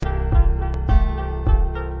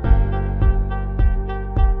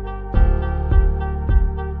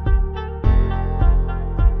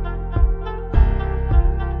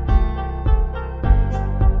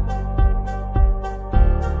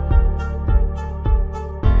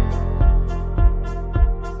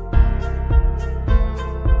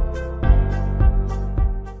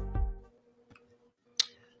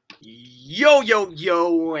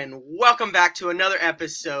Yo, and welcome back to another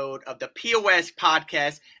episode of the P.O.S.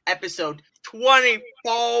 podcast, episode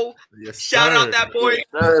 24. Yes, Shout out that boy,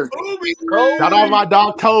 Kobe. Shout out my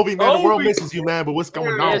dog Kobe, man. The world misses you, man. But what's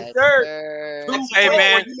going on? Yes, sir. Hey,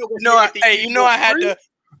 man. I had to.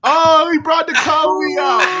 Oh, he brought the Kobe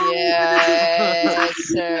out. Yes,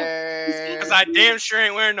 sir. Because I damn sure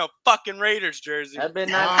ain't wearing no fucking Raiders jersey. That bit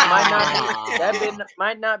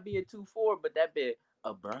might not be a 2-4, but that bit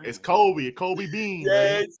a Brian. It's Kobe Bean.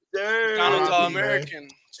 Yes, sir. McDonald's All-American.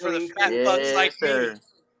 It's for the fat fucks like me.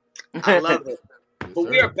 I love it. But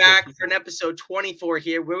we are back for an episode 24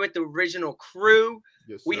 here. We're with the original crew.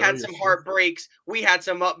 Yes, We sir, had yes, some sir. heartbreaks. We had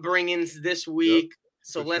some upbringings this week.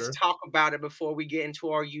 So for let's sure. talk about it before we get into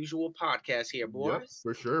our usual podcast here, Yep, boys.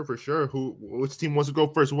 for sure. Which team wants to go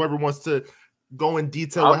first? Whoever wants to go in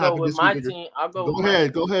detail I'll what go happened with this my week. team. I'll go. Go with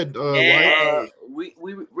ahead. Hey. We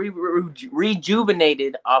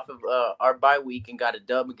rejuvenated off of our bye week and got a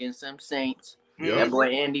dub against them Saints. Yep. That boy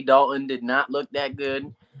Andy Dalton did not look that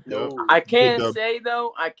good. Yep. I can dub. say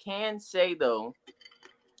though,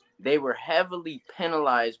 they were heavily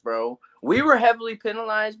penalized, bro. We were heavily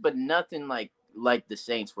penalized, but nothing like the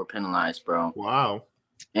Saints were penalized, bro. Wow.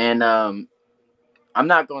 And I'm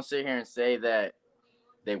not gonna sit here and say that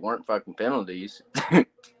they weren't fucking penalties.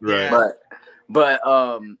 Right. But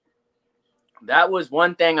that was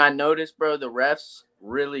one thing I noticed, bro. The refs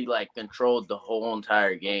really controlled the whole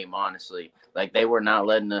entire game, honestly. Like they were not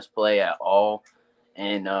letting us play at all.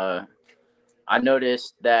 And I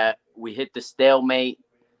noticed that we hit the stalemate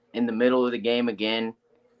in the middle of the game again.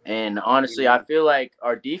 And honestly, I feel like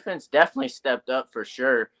our defense definitely stepped up for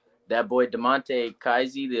sure. That boy DeMonte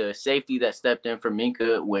Kaiser, the safety that stepped in for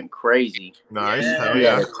Minka, went crazy. Nice. Yeah. Hell He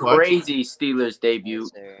had yeah. a crazy Steelers debut.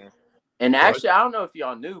 And actually, I don't know if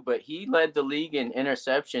y'all knew, but he led the league in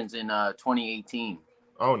interceptions in 2018.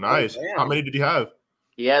 Oh, nice. Oh, damn. How many did he have?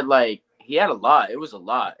 He had a lot. It was a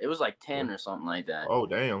lot. It was like 10 or something like that. Oh,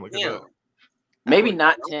 damn. Look at Yeah. that. Maybe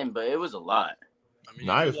not 10, but it was a lot. I mean,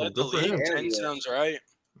 Nice. if you led the Good for league, him. 10 sounds right.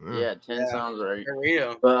 Yeah, 10 sounds right. For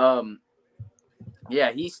real. But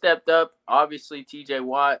yeah, he stepped up. Obviously, TJ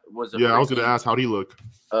Watt was I was gonna ask how'd he look.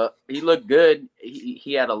 He looked good.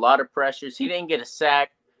 He had a lot of pressures. He didn't get a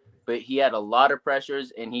sack, but he had a lot of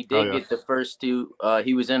pressures, and he did get the first two.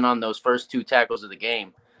 He was in on those first two tackles of the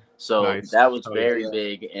game. So Nice. that was very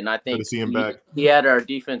big. And I think Good to see him back. he had our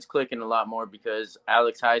defense clicking a lot more because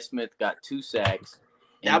Alex Highsmith got 2 sacks.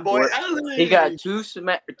 That boy, He got two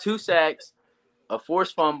sacks, a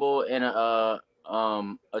forced fumble, and a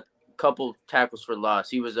couple tackles for loss.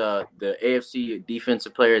 He was the AFC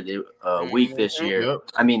defensive player of the week this year. Yep.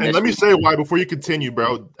 I mean, And let me say why before you continue,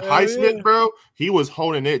 bro. Highsmith, bro, he was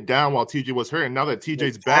holding it down while TJ was hurt. And now that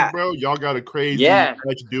TJ's back, bro, y'all got a crazy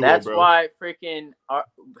duo, that's bro. why freaking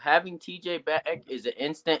having TJ back is an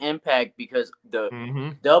instant impact because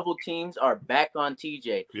the double teams are back on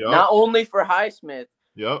TJ. Yep. Not only for Highsmith.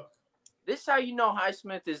 Yep. This is how you know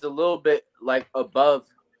Highsmith is a little bit above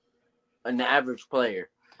an average player.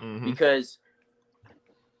 Because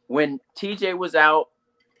when TJ was out,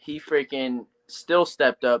 he freaking still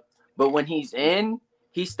stepped up. But when he's in,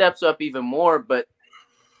 he steps up even more. But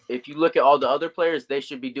if you look at all the other players, they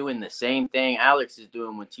should be doing the same thing Alex is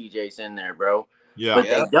doing when TJ's in there, bro. Yeah. But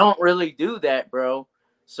they don't really do that, bro.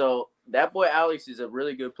 So that boy Alex is a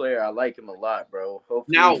really good player. I like him a lot, bro.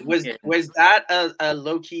 Hopefully now, was that a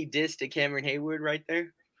low-key diss to Cameron Hayward right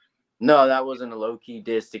there? No, that wasn't a low-key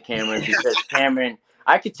diss to Cameron because Cameron –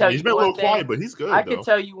 I could tell he's you been a one little thing. quiet, but he's good. I could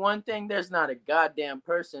tell you one thing. There's not a goddamn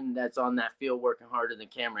person that's on that field working harder than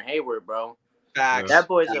Cameron Hayward, bro. Facts. That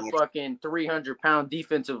boy's a fucking 300-pound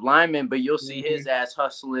defensive lineman, but you'll see his ass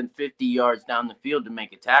hustling 50 yards down the field to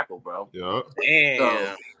make a tackle, bro. Yeah. Damn.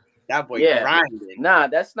 So, that boy grinding. Nah,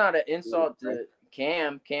 that's not an insult to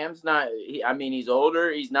Cam. Cam's not – he's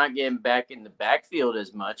older. He's not getting back in the backfield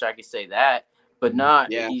as much. I could say that. But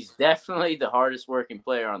he's definitely the hardest working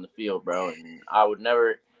player on the field, bro. And I would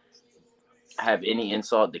never have any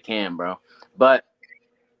insult to Cam, bro. But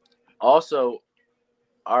also,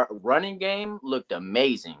 our running game looked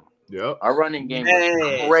amazing. Yep. Our running game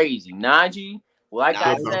was crazy. Najee,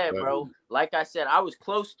 I said, I was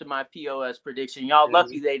close to my P.O.S. prediction. Y'all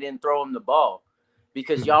lucky they didn't throw him the ball.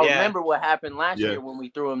 Because y'all remember what happened last year when we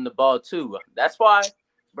threw him the ball, too. That's why.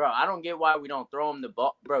 Bro, I don't get why we don't throw him the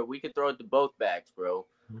ball. Bro, we could throw it to both backs, bro.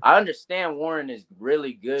 I understand Warren is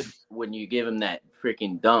really good when you give him that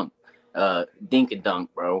freaking dunk, dink and dunk,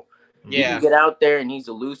 bro. Yeah. He can get out there and he's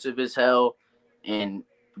elusive as hell.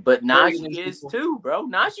 But Najee is too, bro.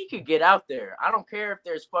 Najee could get out there. I don't care if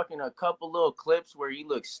there's fucking a couple little clips where he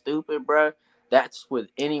looks stupid, bro. that's with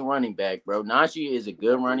any running back, bro. Najee is a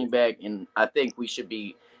good running back, and I think we should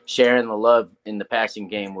be sharing the love in the passing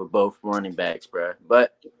game with both running backs, bro.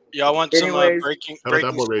 But y'all want some breaking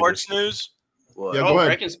sports news? What? Yeah, go ahead.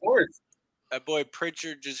 Breaking sports. That boy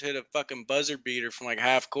Pritchard just hit a fucking buzzer beater from like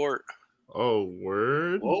half court. Oh,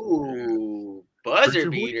 word. Whoa, buzzer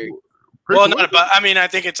beater. Well, I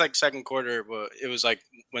think it's like second quarter, but it was like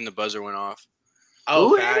when the buzzer went off. Oh,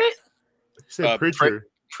 who hit it? He said Pritchard.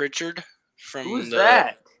 Pritchard from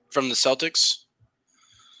that? From the Celtics.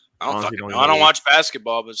 I don't fucking know. I don't watch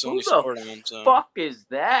basketball, but it's only sport on. So. Fuck is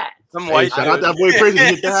that? Some white shout out that boy Pritchard. He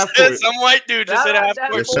hit the half court. Some white dude just hit half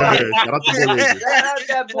court. Yes, sir. Shout out the boy. Shout out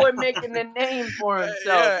that boy making a name for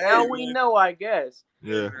himself. Now we know, I guess.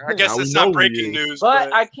 Yeah, I guess it's not breaking news.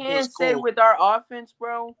 But I can say with our offense,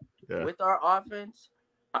 bro. Yeah. With our offense,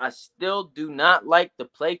 I still do not like the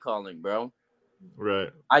play calling, bro. Right.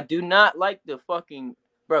 I do not like the fucking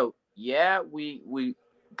bro. Yeah, we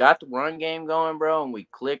got the run game going, bro, and we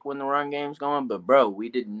click when the run game's going. But bro, we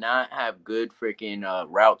did not have good freaking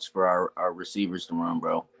routes for our receivers to run,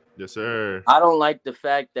 bro. Yes, sir. I don't like the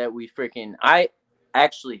fact that we freaking. I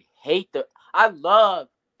actually hate I love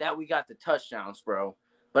that we got the touchdowns, bro.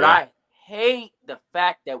 But I hate the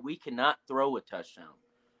fact that we cannot throw a touchdown.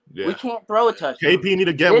 Yeah. We can't throw a touchdown. KP need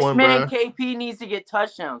to get one, bro. This man, KP, needs to get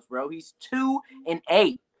touchdowns, bro. He's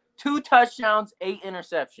 2-8. 2 touchdowns, 8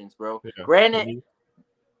 interceptions, bro. Yeah. Granted,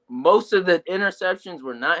 most of the interceptions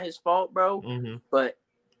were not his fault, bro. Mm-hmm. But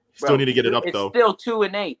still need to get it up, though. It's still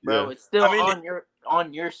 2-8, bro. Yeah. It's still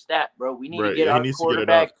on your stat, bro. We need to get our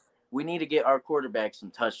quarterback. We need to get our quarterback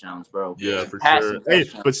some touchdowns, bro. Yeah, for sure. Hey,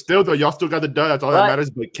 but still, though, y'all still got the dud. That's all that matters.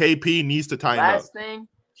 But KP needs to tighten up. Last thing.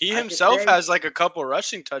 He himself has like a couple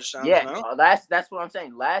rushing touchdowns. Yeah, no? that's what I'm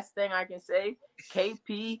saying. Last thing I can say,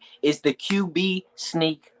 KP is the QB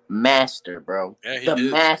sneak master, bro. Yeah, the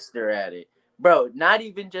master at it. Bro, not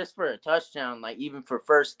even just for a touchdown, like even for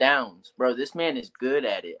first downs. Bro, this man is good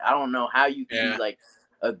at it. I don't know how you can be like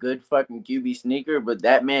a good fucking QB sneaker, but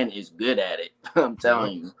that man is good at it. I'm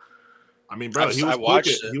telling you. I mean, bro, he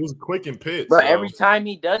was quick and pitch. But every time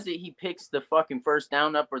he does it, he picks the fucking first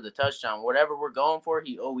down up or the touchdown. Whatever we're going for,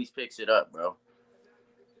 he always picks it up, bro.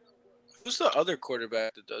 Who's the other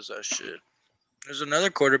quarterback that does that shit? There's another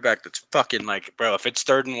quarterback that's fucking like, bro, if it's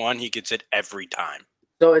 3rd and 1, he gets it every time.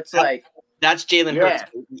 So it's like that's Jalen Hurts.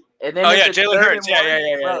 And then Jalen Hurts.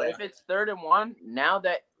 Bro, if it's 3rd and 1, now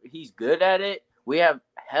that he's good at it, we have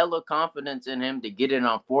hella confidence in him to get it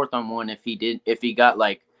on 4th and 1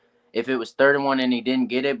 if it was 3rd and 1 and he didn't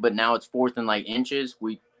get it, but now it's 4th and like inches,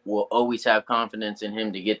 we will always have confidence in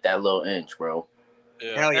him to get that little inch, bro.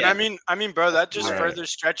 Yeah. Hell yeah. And I mean, bro, that just further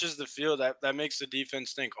stretches the field. That makes the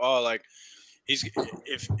defense think, oh, like he's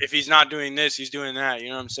if he's not doing this, he's doing that. You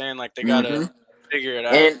know what I'm saying? Like they gotta figure it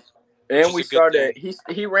out. And we started.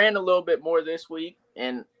 He ran a little bit more this week,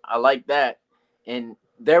 and I like that. And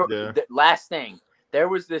last thing, there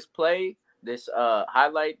was this play. This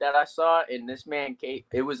highlight that I saw, and this man,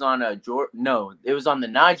 it was on it was on the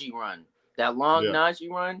Najee run, that long Najee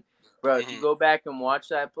run, bro. If you go back and watch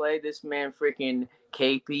that play, this man freaking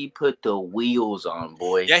KP put the wheels on,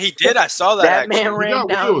 boy. Yeah, he did. I saw that. That man ran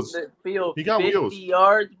down the field 50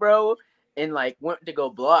 yards, bro, and like went to go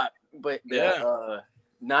block, but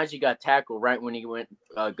Najee got tackled right when he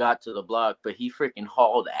got to the block, but he freaking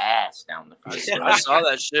hauled ass down the field. I saw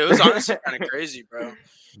that shit. It was honestly kind of crazy, bro.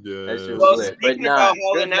 Yeah. Well, speaking about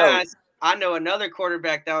hauling ass, I know another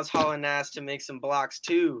quarterback that was hauling ass to make some blocks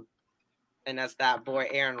too, and that's that boy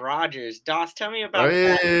Aaron Rodgers. Doss, tell me about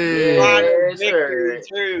that. Hey, Rod.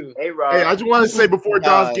 Hey, I just want to say before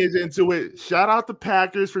Doss gets into it, shout out the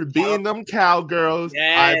Packers for being them cowgirls.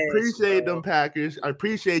 Yes, I appreciate them Packers. I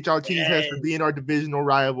appreciate y'all Cheeseheads for being our divisional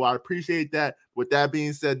rival. I appreciate that. With that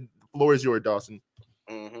being said, the floor is yours, Dawson.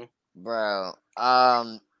 Mm-hmm. Bro,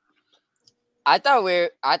 I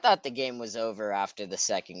thought the game was over after the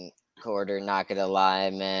second quarter, not gonna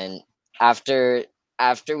lie, man. After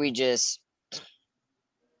we just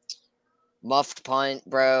muffed punt,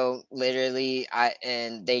 bro, literally,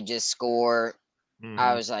 and they just score. Mm-hmm.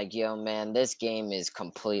 I was like, yo, man, this game is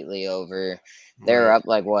completely over. They're up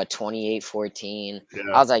like, what, 28-14. Yeah.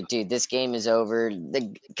 I was like, dude, this game is over.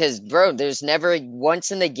 Because, bro, there's never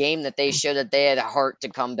once in the game that they showed that they had a heart to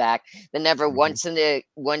come back. They never once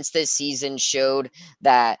this season showed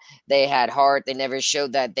that they had heart. They never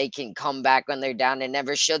showed that they can come back when they're down. They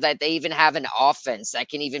never showed that they even have an offense that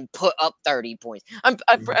can even put up 30 points.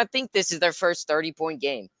 I think this is their first 30-point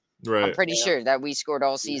game. Right. I'm pretty sure that we scored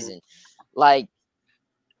all season. Like,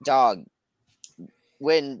 dog,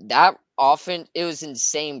 when that offense, it was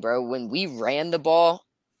insane, bro. When we ran the ball,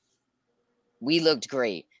 we looked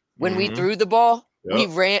great. When we threw the ball,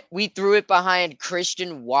 we threw it behind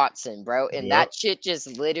Christian Watson, bro. And that shit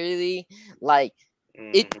just literally, like,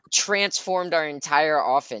 it transformed our entire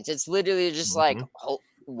offense. It's literally just like,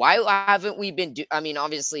 why haven't we been I mean,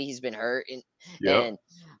 obviously he's been hurt and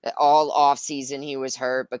all off season he was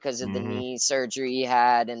hurt because of the knee surgery he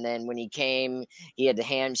had, and then when he came he had the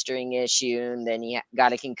hamstring issue, and then he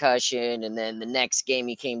got a concussion, and then the next game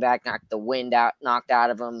he came back, knocked out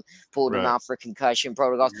of him, pulled him out for concussion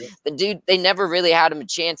protocols. The dude, they never really had him a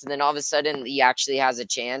chance, and then all of a sudden he actually has a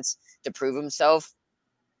chance to prove himself,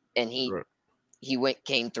 and he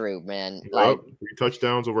came through, man. Like 3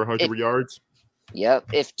 touchdowns, over 100 yards. Yep.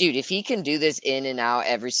 If he can do this in and out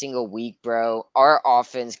every single week, bro, our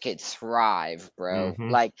offense could thrive, bro.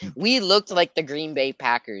 Like, we looked like the Green Bay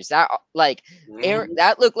Packers. That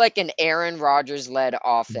that looked like an Aaron Rodgers led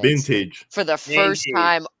offense. Vintage. For the first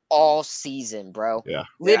time all season, bro. Yeah.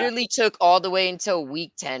 Literally took all the way until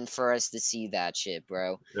week 10 for us to see that shit,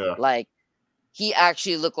 bro. Yeah. Like, he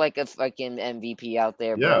actually looked like a fucking MVP out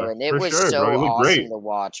there, bro. And it was so awesome to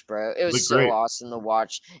watch, bro. It was so awesome to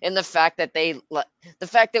watch. And the fact that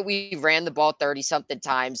we ran the ball 30-something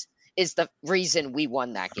times is the reason we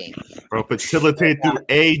won that game. Bro, facilitate through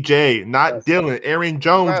AJ, not Dylan. Aaron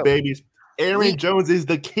Jones, babies. Aaron Jones is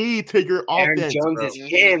the key to your offense. Aaron Jones is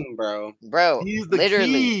him, bro. Bro, he's the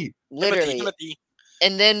key. Literally.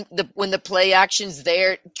 And then when the play action's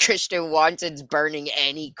there, Christian Watson's burning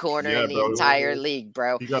any corner in the entire league,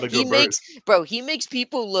 bro. He makes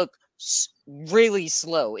people look really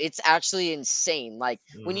slow. It's actually insane. Like,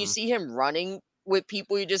 when you see him running with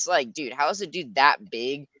people, you're just like, dude, how is a dude that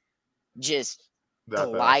big just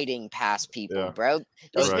gliding past people, bro?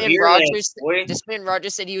 This man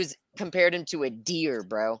Rogers said he compared him to a deer,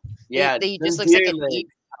 bro. Yeah, he just looks like a deer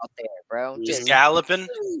out there, bro. Just galloping,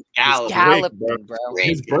 bro.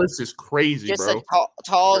 His burst is crazy, just bro. A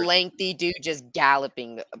tall, lengthy dude just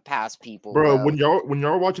galloping past people, bro. When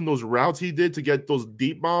y'all watching those routes he did to get those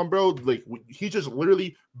deep bomb, bro, like he just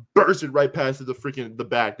literally bursted right past the defensive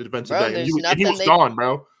back, and he was gone,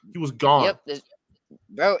 bro. He was gone. Yep,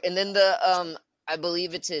 bro. And then the I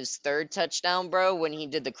believe it's his third touchdown, bro, when he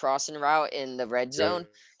did the crossing route in the red zone.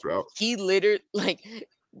 He literally,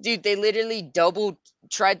 dude, they literally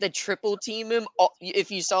tried to triple team him.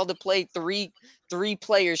 If you saw the play, three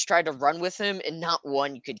players tried to run with him, and not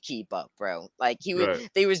one could keep up, bro. Like,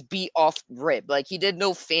 they was beat off rip. Like, he did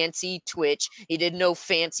no fancy twitch. He did no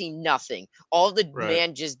fancy nothing. All the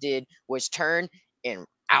man just did was turn and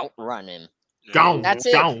outrun him. Gone. That's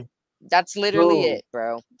it. That's literally it,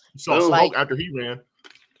 bro. You saw smoke after he ran.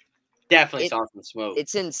 Definitely saw some smoke.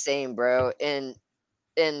 It's insane, bro. And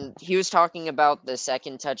he was talking about the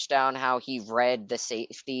second touchdown, how he read the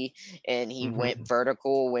safety and he went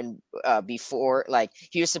vertical when before, like,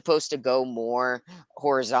 he was supposed to go more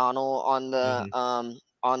horizontal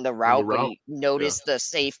on the route, but he noticed the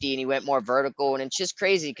safety and he went more vertical. And it's just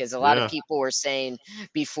crazy because a lot of people were saying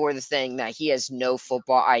before the thing that he has no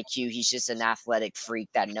football IQ. He's just an athletic freak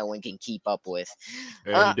that no one can keep up with.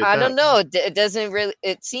 I don't know. It doesn't really.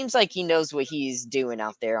 It seems like he knows what he's doing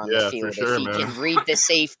out there on the field. Sure, if he can read the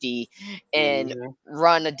safety and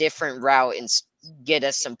run a different route and get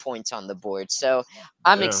us some points on the board. So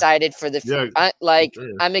I'm excited for the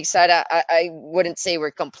I'm excited. I wouldn't say we're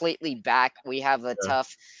completely back. We have a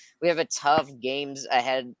tough games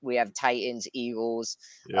ahead. We have Titans, Eagles,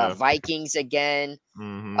 Vikings again.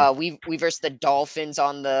 We versus the Dolphins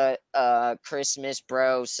on the Christmas,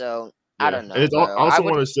 bro. So I don't know. I also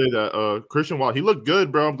want to say that Christian Watt, he looked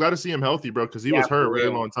good, bro. I'm glad to see him healthy, bro, because he was hurt a really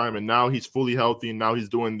long time, and now he's fully healthy, and now he's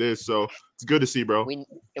doing this. So it's good to see, bro.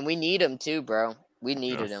 We need him too, bro. We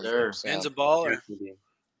needed him. So. Hands a baller.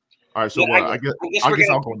 All right, so I guess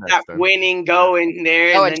I'll go next. Winning going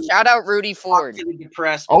there. Oh, and shout out Rudy Ford.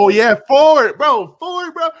 Oh yeah, Ford, bro.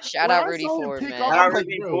 Shout out Rudy Ford, man. Shout out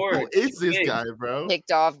Rudy Ford. Who is this guy, bro?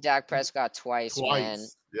 Picked off Dak Prescott twice, man.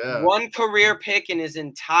 Yeah. One career pick in his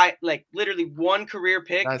entire, literally one career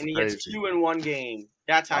pick, and he gets 2 in one game.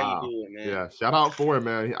 That's how you do it, man. Yeah, shout out Ford,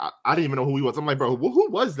 man. I didn't even know who he was. I'm like, bro, who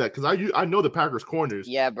was that? Because I know the Packers corners.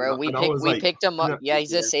 Yeah, bro. We picked him up. Yeah,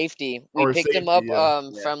 he's a safety. We picked him up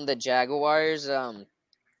from the Jaguars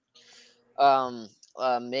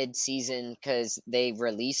mid-season because they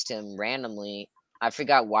released him randomly. I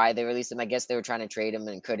forgot why they released him. I guess they were trying to trade him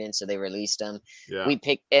and couldn't, so they released him. Yeah. We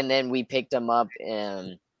picked him up,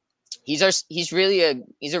 and he's a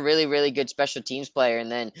really, really good special teams player.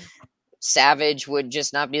 And then Savage would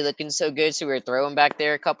just not be looking so good, so we were throwing back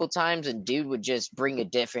there a couple times, and dude would just bring a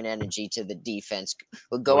different energy to the defense.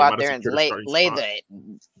 Would go out there and lay the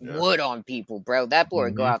wood on people, bro. That boy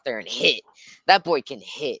would go out there and hit. That boy can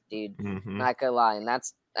hit, dude. Not gonna lie, and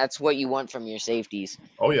That's what you want from your safeties.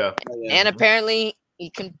 Oh yeah. And apparently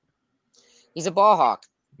he's a ball hawk.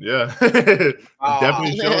 Yeah.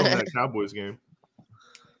 Definitely showed him that Cowboys game.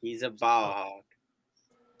 He's a ball hawk.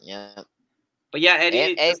 Yeah. But yeah,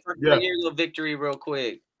 Eddie, just yeah. your little victory real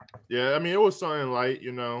quick. Yeah, I mean, it was something light,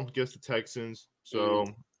 against the Texans. So,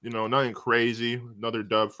 nothing crazy. Another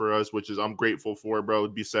dub for us, which is I'm grateful for, bro.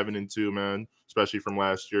 It'd be 7-2, man, especially from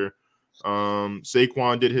last year.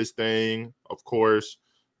 Saquon did his thing, of course.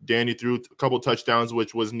 Danny threw a couple touchdowns,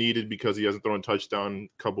 which was needed because he hasn't thrown a touchdown in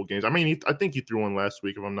a couple games. I mean, I think he threw one last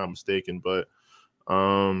week, if I'm not mistaken. But,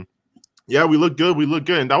 yeah, we look good.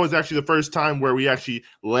 And that was actually the first time where we actually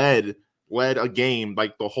led a game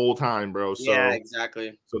like the whole time, bro. So yeah,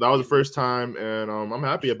 exactly. So that was the first time, and I'm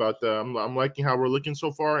happy about that. I'm liking how we're looking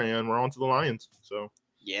so far, and we're on to the Lions. So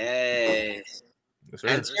yes.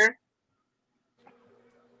 Answer?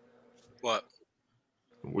 What?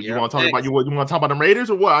 You want to talk about? You want to talk about the Raiders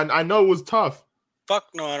or what? I know it was tough. Fuck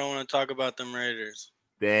no, I don't want to talk about them Raiders.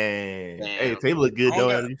 Damn. Hey, they look good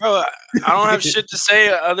though. Bro, I don't have shit to say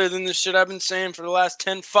other than the shit I've been saying for the last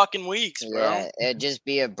 10 fucking weeks, bro. Yeah, it'd just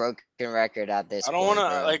be a broken record at this point. I don't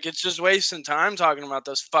want to, it's just wasting time talking about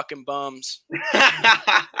those fucking bums.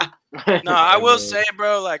 No, I will say,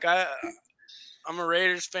 bro, I'm a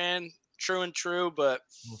Raiders fan, true and true, but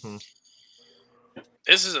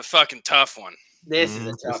this is a fucking tough one. This is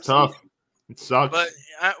a tough. It sucks. But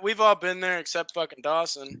we've all been there except fucking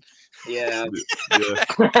Dawson. Yeah.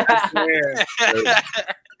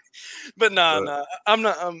 But no, I'm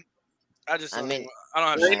not. I don't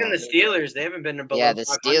have. Even the Steelers, they haven't been to below. Yeah, the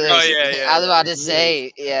Steelers. Oh, yeah. I was about to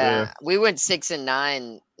say, we went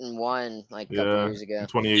 6-9 and won like a couple years ago.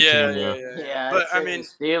 2018. Yeah. But I mean,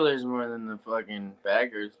 Steelers more than the fucking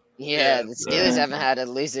Packers. Yeah, the Steelers haven't had a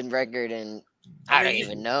losing record in I don't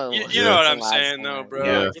even know. You know what I'm saying, though, bro.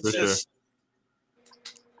 Yeah, it's just.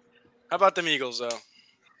 How about them Eagles, though?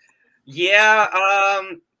 Yeah,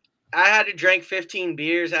 I had to drink 15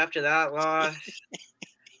 beers after that loss.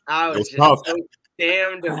 I was just so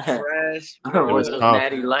damn depressed. Was those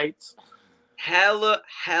natty lights? Hella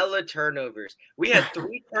turnovers. We had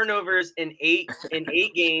 3 turnovers in 8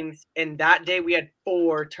 games, and that day we had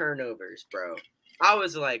 4 turnovers, bro. I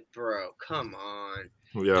was like, bro, come on.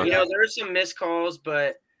 Yeah. There were some missed calls,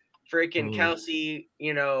 but freaking Kelsey,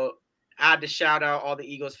 I had to shout out all the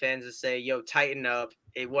Eagles fans and say, yo, tighten up.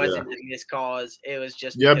 It wasn't a missed calls. It was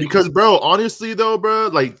just because, bro, honestly, though, bro,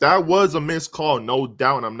 that was a missed call, no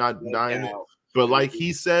doubt. I'm not denying it. But like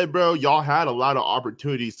he said, bro, y'all had a lot of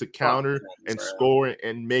opportunities to counter and score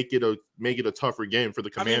and make it a tougher game for the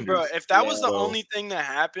Commanders. I mean, bro, if that was the only thing that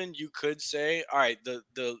happened, you could say, all right,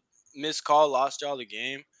 the missed call lost y'all the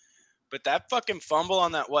game. But that fucking fumble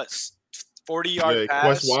on that 40-yard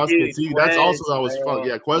pass. Quez Watkins. That's also that was fun.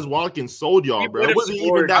 Yeah, Quez Watkins sold y'all, bro. It wasn't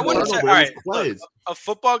even that turnover. A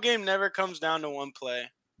football game never comes down to one play.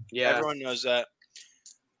 Yeah, everyone knows that.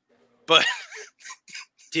 But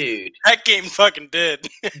dude, that game fucking did.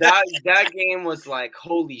 that game was like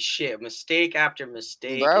holy shit, mistake after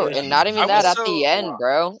mistake, bro. And not even that at the end,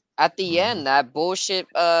 bro. At the end, that bullshit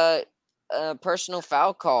personal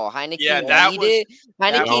foul call. Heineke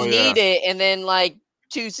needed, and then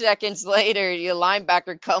 2 seconds later, your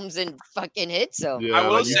linebacker comes and fucking hits him. Yeah, I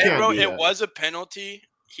will say, bro, it was a penalty.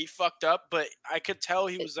 He fucked up, but I could tell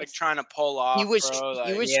he was trying to pull off. He was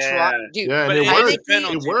trying, dude. Yeah, but it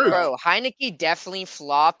worked. Bro, Heineke definitely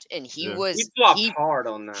flopped, and he flopped hard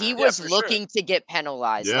on that. He was looking to get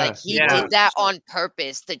penalized. He did that on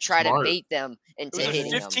purpose to try to bait them into hitting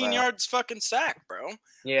him. 15 yards fucking sack, bro.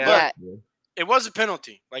 Yeah. It was a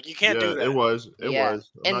penalty. You can't do that. It was.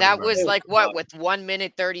 And that was with 1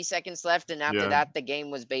 minute 30 seconds left, and after that, the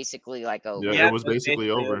game was basically over. Yeah, it was basically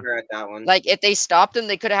over at that one. If they stopped him,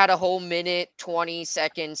 they could have had a whole minute 20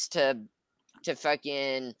 seconds to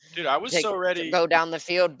fucking. Dude, I was so ready to go down the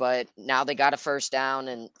field, but now they got a first down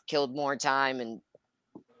and killed more time and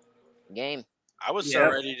game. I was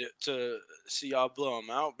so ready to see y'all blow them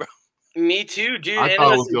out, bro. Me too, dude. I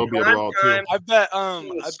thought it was gonna be a blowout too. I bet.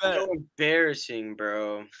 So embarrassing,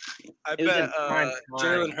 bro. I bet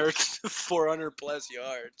Jalen Hurts 400 plus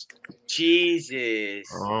yards.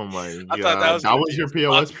 Jesus. Oh my god. I thought that was your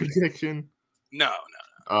POS prediction. No.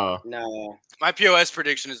 No. My POS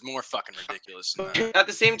prediction is more fucking ridiculous than that. At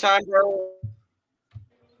the same time, bro.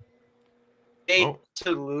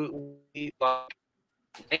 Absolutely,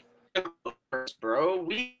 bro.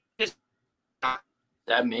 We just.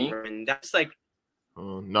 That me? And that's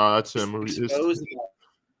no, that's him.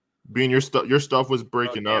 Bean, your stuff was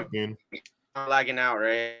breaking up, Bean. I'm lagging out,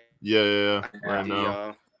 right? Yeah. Right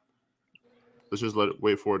now. Let's just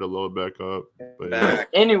wait for it to load back up.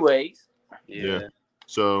 Anyways. Yeah.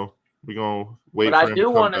 So we're gonna wait. But for I him do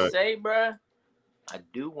want to say, bruh. I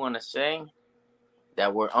do want to say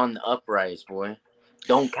that we're on the uprise, boy.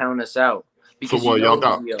 Don't count us out. Because so what y'all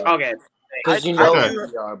got? Okay. Because you know who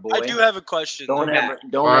we are, boy. I do have a question. Don't ever all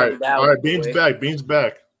doubt right. it, Beans boy. back. Beans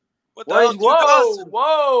back. What the hell?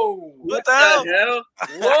 Whoa! What the hell?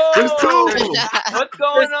 Whoa! There's two. What's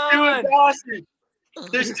going on?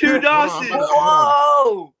 There's two Dawsons.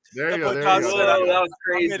 Whoa! There you go. There That you go. That was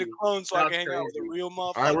crazy. I made a clone so I can hang out with a real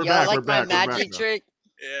motherfucker. All right, we're Y'all back. like We're back. my We're back magic now. trick?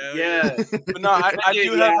 Yeah. But no, I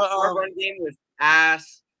do have our run game was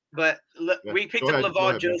ass. But we picked up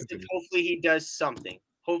Laval Joseph. Continue. Hopefully he does something.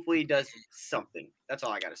 That's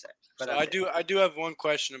all I gotta say. But so I do have one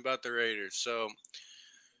question about the Raiders. So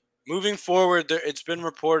moving forward, it's been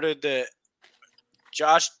reported that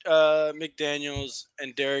Josh McDaniels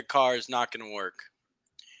and Derek Carr is not going to work.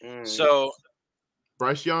 So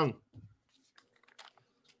Bryce Young.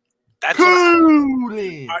 That's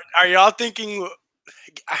are y'all thinking,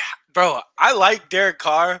 bro? I like Derek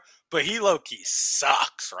Carr, but he low key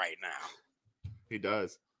sucks right now. He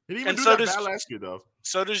does. He didn't even do that bad last year, though.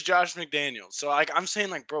 So does Josh McDaniels. So I'm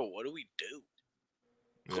saying, bro, what do we do?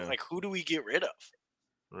 Yeah. Who do we get rid of?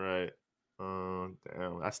 Right. Damn,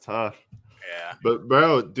 that's tough. Yeah. But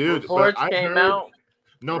bro, dude, reports came out.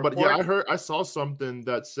 No, but yeah, I saw something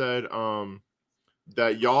that said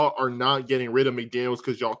that y'all are not getting rid of McDaniels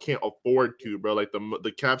because y'all can't afford to, bro. Like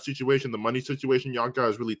the cap situation, the money situation, y'all got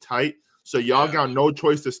is really tight. So y'all got no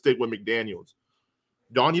choice to stick with McDaniels.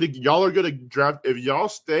 Y'all are gonna draft if y'all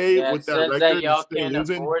stay with that record. That y'all can't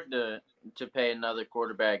losing, afford to pay another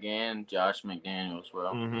quarterback and Josh McDaniels,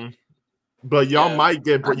 bro. Mm-hmm. But y'all might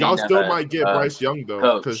get still might get Bryce Young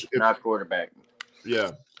though, because not quarterback.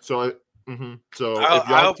 Yeah. So. So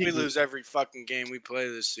I hope we lose every fucking game we play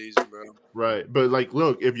this season, bro. Right, but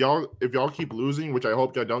look, if y'all keep losing, which I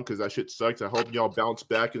hope y'all don't, because that shit sucks. I hope y'all bounce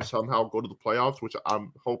back and somehow go to the playoffs, which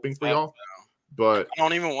I'm hoping for y'all. But I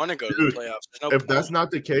don't even want to go to the playoffs. If that's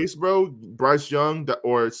not the case, bro, Bryce Young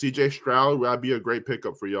or CJ Stroud would be a great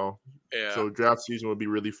pickup for y'all. Yeah. So draft season would be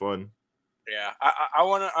really fun. Yeah, I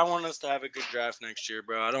want us to have a good draft next year,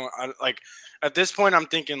 bro. At this point, I'm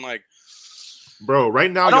thinking bro, right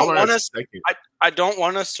now I don't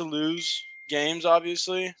want us to lose games,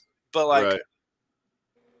 obviously, but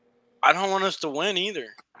I don't want us to win either.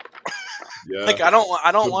 Yeah.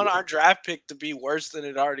 I don't want our draft pick to be worse than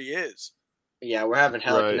it already is. Yeah, we're having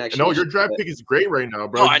hell connection. No, your draft pick is great right now,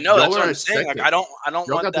 bro. No, I know that's what I'm saying. I don't want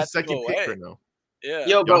got that the second to go pick away. right now. Yeah.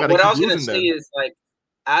 Yo, but what I was gonna say is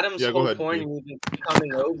Adam's whole point of even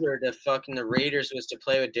coming over to fucking the Raiders was to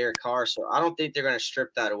play with Derek Carr. So I don't think they're gonna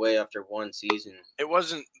strip that away after one season. It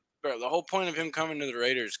wasn't, bro. The whole point of him coming to the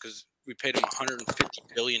Raiders because we paid him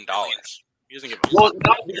 $150 billion. He doesn't give a fuck.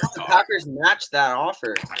 Because the Packers matched that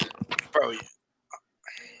offer, bro.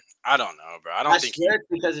 I don't know, bro. I think it's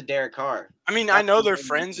because of Derek Carr. I mean, I know they're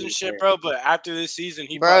friends and shit, bro, but after this season,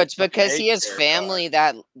 it's because he has family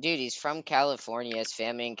dude, he's from California. He has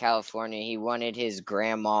family in California. He wanted his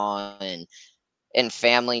grandma and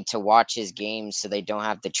family to watch his games so they don't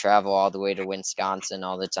have to travel all the way to Wisconsin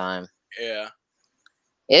all the time. Yeah.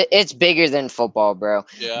 It's bigger than football, bro.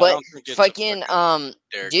 Yeah, but I don't think it's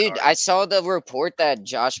dude, I saw the report that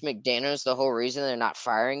Josh McDaniels, the whole reason they're not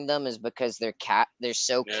firing them is because they're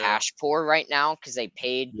so cash poor right now because they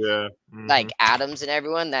paid Adams and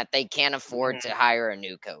everyone that they can't afford to hire a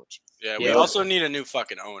new coach. Yeah, we also need a new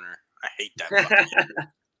fucking owner. I hate that.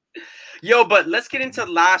 Yo, but let's get into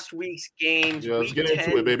last week's games. Yeah, let's get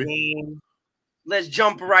into it, baby. Game. Let's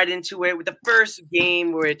jump right into it with the first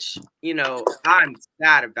game, which, I'm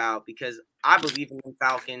sad about because I believe in the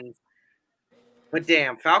Falcons. But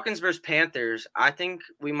damn, Falcons versus Panthers, I think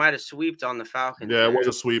we might have sweeped on the Falcons. Yeah, it was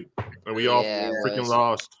a sweep. And we all freaking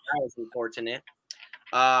lost. That was unfortunate.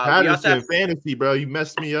 Patterson, fantasy, bro. You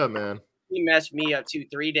messed me up, man. He messed me up too.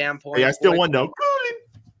 3 damn points. Hey, I still won, though.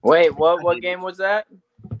 Wait, what game was that?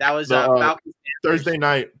 That was Falcons Thursday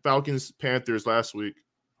night, Falcons-Panthers last week.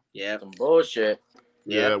 Yeah. Some bullshit.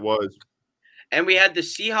 Yeah, it was. And we had the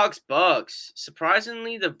Seahawks-Bucks.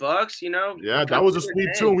 Surprisingly, the Bucks, Yeah, that was a sweep,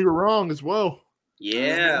 too, and we were wrong as well.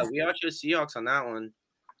 Yeah, we all chose Seahawks on that one.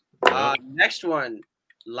 Next one,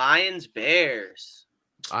 Lions-Bears.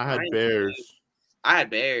 I had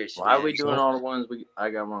Bears. Why are we doing all the ones I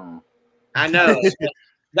got wrong? I know.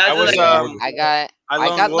 I got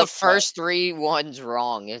the first 3 ones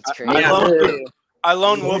wrong. It's crazy. I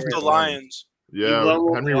lone wolfed the Lions. Yeah,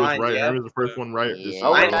 Henry was right. Henry was the first one right. Yeah.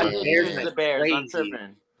 I did choose the Bears. I'm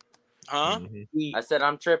tripping. Huh? I said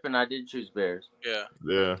I'm tripping. I did choose Bears.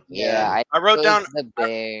 Yeah. Yeah. I wrote down the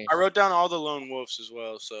Bears. I wrote down all the lone wolves as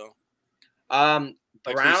well. So,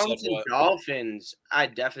 Like Browns and Dolphins. I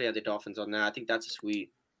definitely had the Dolphins on that. I think that's a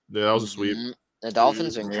sweep. Yeah, that was a sweep. The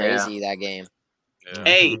Dolphins went crazy that game. Yeah.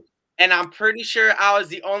 Hey, and I'm pretty sure I was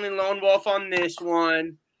the only lone wolf on this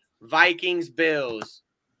one. Vikings Bills.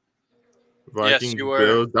 Vikings, yes, you were.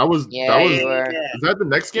 Bills. That was. You were. Is that the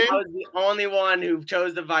next game? I was the only one who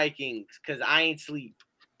chose the Vikings because I ain't sleep.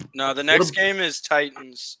 No, the next game is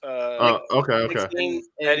Titans. Okay.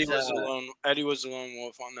 Eddie was alone. Eddie was the lone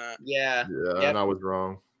wolf on that. Yeah. And I was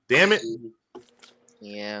wrong. Damn it.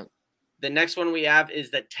 Yeah. The next one we have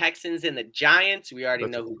is the Texans and the Giants. We already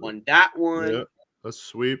know who won that one. Yeah, let's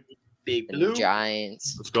sweep. Big Blue.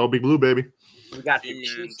 Giants. Let's go, Big Blue, baby. We got the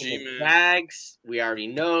Chiefs and the Jags. We already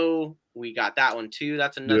know. We got that one too.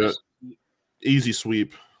 That's another sweep. Easy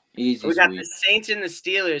sweep. We got the Saints and the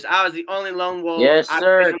Steelers. I was the only lone wolf. Yes,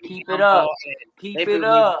 sir. Keep it up. Keep it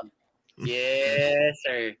up. Yes,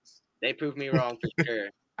 sir. They proved me wrong for sure.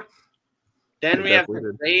 Then we have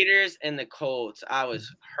the Raiders and the Colts. I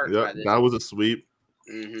was hurt by this. That was a sweep.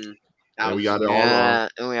 Mm-hmm. And we got it all wrong.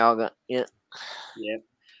 And we all got Yep.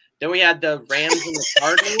 Then we had the Rams and the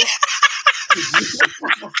Cardinals.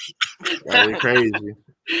 That was crazy.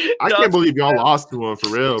 I can't believe y'all lost to him for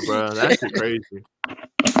real, bro. That's crazy.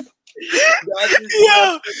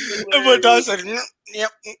 Yeah. But Don said,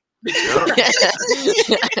 yep. Man,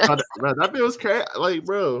 that bit was crazy. Like,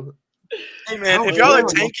 bro. Hey man, if y'all are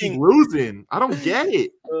tanking, losing, I don't get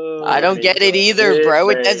it. I don't get it either, bro.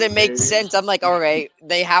 It doesn't make sense. I'm like, all right,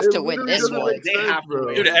 they have to win this one. They have to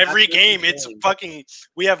win. Dude, every game it's fucking.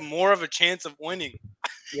 We have more of a chance of winning.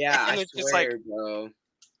 Yeah, and it's just like, bro.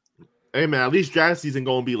 Hey man, at least draft season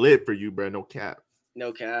gonna be lit for you, bro. No cap.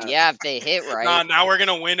 No cap. Yeah, if they hit right. Nah, now we're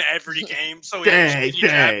gonna win every game. So dang.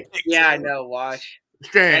 Yeah, I know. Watch.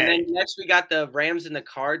 And then next we got the Rams and the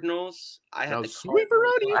Cardinals. I had the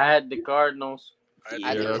Cardinals. I had the Cardinals. I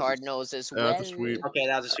had the Cardinals as well. That's a sweep. Okay,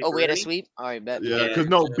 that was a sweep. Oh, we had a sweep? All right, bet. Yeah, because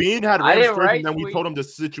Bean had Rams first, and then we told him the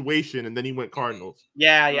situation, and then he went Cardinals.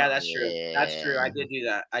 Yeah, that's true. That's true. I did do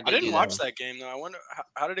that. I didn't watch that game though. I wonder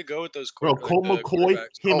how did it go with those. Bro, Colt McCoy,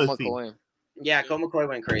 Timothy. Yeah, Colt McCoy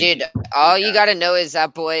went crazy. Dude, all you gotta know is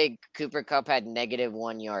that boy Cooper Kupp had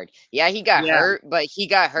 -1 yard. Yeah, he got hurt, but he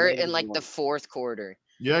got hurt in like the fourth quarter.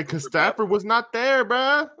 Yeah, because Stafford was not there,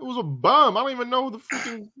 bruh. It was a bum. I don't even know the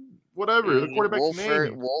freaking the quarterback's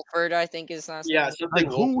name. Wolford, I think is last name. Yeah,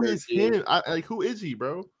 something. Who is him? Who is he,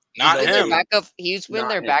 bro? Not him. He's been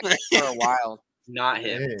their backup for a while. Not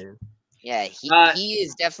him. Yeah, he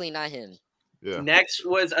is definitely not him. Yeah. Next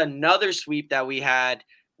was another sweep that we had,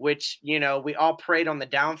 which, we all prayed on the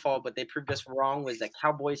downfall, but they proved us wrong, was the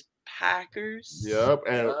Cowboys-Packers. Yep,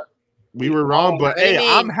 and we were wrong, but hey,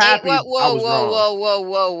 I'm happy I was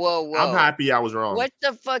wrong. I'm happy I was wrong. What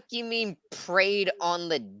the fuck you mean prayed on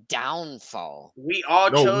the downfall? We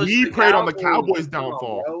all chose we prayed on the Cowboys'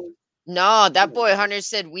 downfall. No, that boy Hunter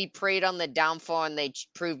said we prayed on the downfall and they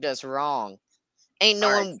proved us wrong. Ain't no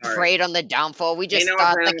one prayed on the downfall. We just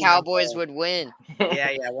thought the Cowboys would win.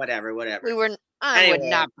 Yeah, whatever. I would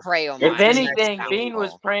not pray on. If anything, Bean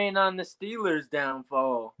was praying on the Steelers'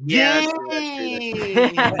 downfall. Yeah.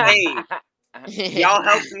 Hey, y'all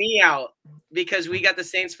helped me out because we got the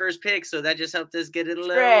Saints' first pick, so that just helped us get it a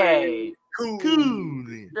little cool.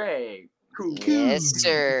 Yes,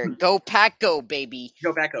 sir. Go Pack, go baby.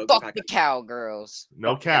 Go Pack, go. Fuck the Cowgirls.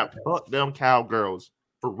 No cap. Fuck them Cowgirls.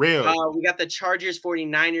 For real. We got the Chargers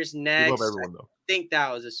 49ers next. We love everyone, though. I think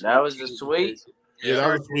that was a sweep. That was a sweep. Yeah, that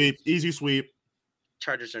was a sweep. Easy sweep.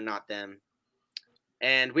 Chargers are not them.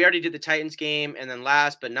 And we already did the Titans game. And then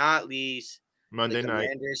last but not least, Monday night.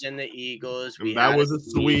 Commanders and the Eagles. That was a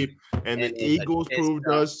sweep. And the Eagles proved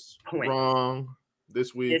us wrong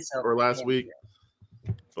this week or last week.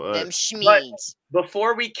 But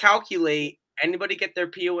before we calculate, anybody get their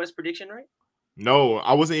P.O.S. prediction right? No,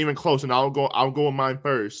 I wasn't even close. And I'll go with mine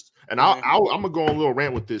first. And I'm gonna go on a little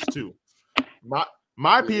rant with this too.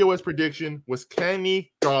 My POS prediction was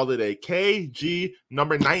Kenny Galladay, KG,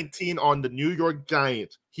 number 19 on the New York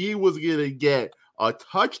Giants. He was going to get a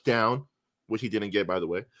touchdown, which he didn't get, by the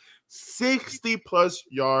way, 60-plus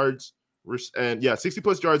yards, and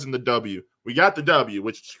 60-plus yards in the W. We got the W,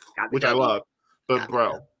 which I love. But,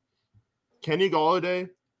 bro, Kenny Galladay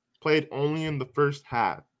played only in the first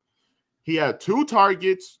half. He had 2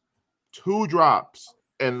 targets, 2 drops.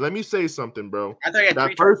 And let me say something, bro.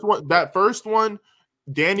 That first one,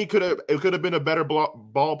 Danny could have been a better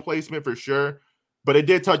ball placement for sure, but it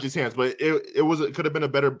did touch his hands. But it could have been a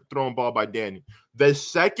better thrown ball by Danny. The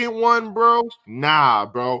second one, bro,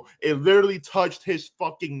 bro, it literally touched his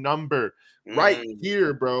fucking number right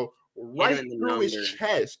here, bro, right through his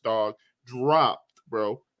chest, dog. Dropped,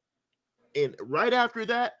 bro. And right after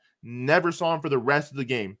that, Never saw him for the rest of the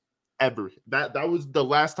game. Ever. That was the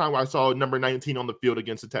last time I saw number 19 on the field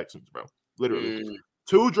against the Texans, bro. Literally.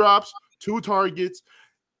 2 drops, 2 targets.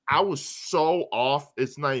 I was so off.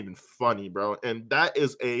 It's not even funny, bro. And that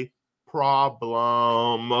is a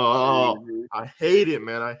problem. I hate it,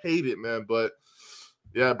 man. But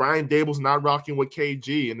yeah, Brian Dable's not rocking with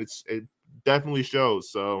KG, and it definitely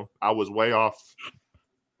shows. So I was way off.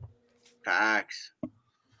 Facts.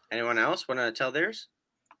 Anyone else want to tell theirs?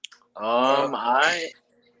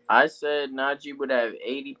 I said Najee would have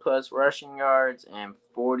 80 plus rushing yards and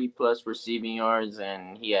 40 plus receiving yards,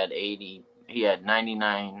 and he had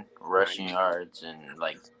 99 rushing yards and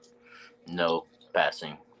like no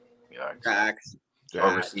passing yards. Facts.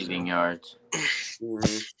 Or receiving yards.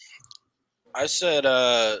 I said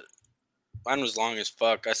mine was long as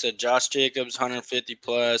fuck. I said Josh Jacobs 150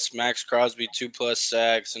 plus, Max Crosby 2+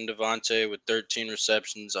 sacks, and Devontae with 13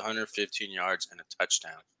 receptions, 115 yards, and a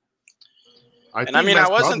touchdown. I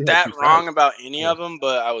wasn't that wrong about any of them,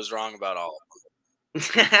 but I was wrong about all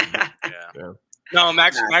of them. Yeah. No,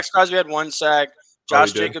 Max Crosby had 1 sack.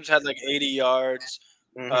 Josh Jacobs had like 80 yards.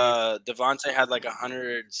 Devontae had like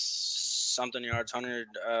 100-something yards. 100.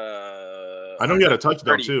 I know he had a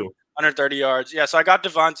touchdown too. 130 yards. Yeah, so I got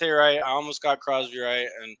Devontae right. I almost got Crosby right,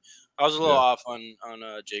 and I was a little off on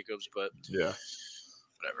Jacobs, but yeah,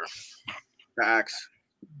 whatever. Facts.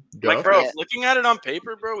 Like, bro, looking at it on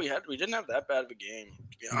paper, bro, we didn't have that bad of a game,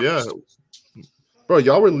 to be honest. Yeah, bro,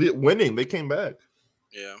 y'all were winning. They came back.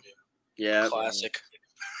 Yeah. Classic.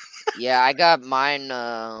 Yeah, I got mine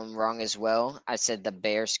wrong as well. I said the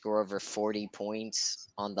Bears score over 40 points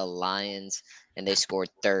on the Lions, and they scored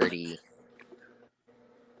 30.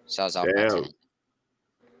 So I was off by 10.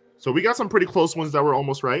 So we got some pretty close ones that were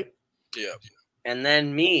almost right. Yeah. And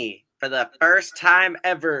then me, for the first time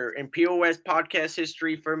ever in P.O.S. podcast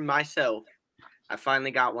history for myself, I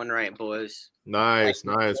finally got one right, boys. Nice.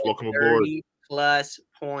 Welcome aboard. 30+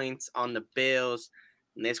 points on the Bills,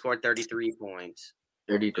 and they scored 33 points.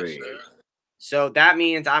 33. So that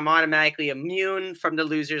means I'm automatically immune from the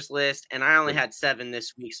losers list, and I only had 7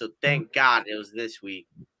 this week, so thank God it was this week.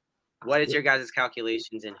 What is your guys'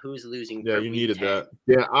 calculations, and who's losing? Yeah, for you week needed 10? that.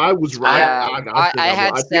 Yeah, I was right. I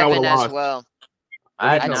had 7 as well.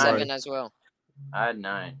 I had 7 as well. I had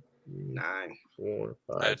 9. 9. 4,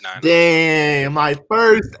 5. I had 9. Damn, my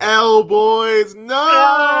first L, boys.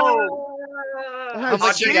 No. How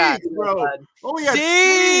much you got, bro? Only had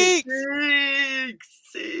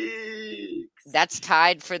 6. That's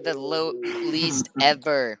tied for the least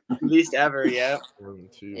ever. Least ever, yeah. 1,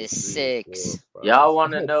 2, It's 3, 6. 4, 5, Y'all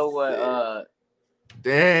want to know what?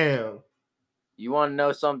 Damn. You want to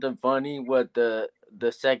know something funny? What the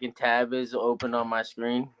second tab is open on my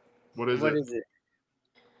screen? What is it?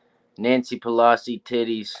 Nancy Pelosi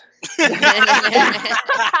titties. I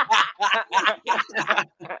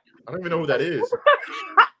don't even know who that is.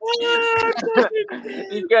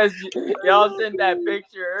 Because y'all sent that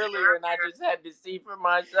picture earlier, and I just had to see for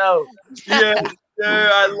myself. Yeah,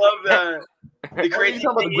 I love that. You talking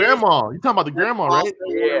about the grandma? You talking about the grandma, right?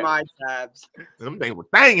 One of my tabs. Them things were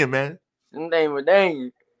banging, man. Them things were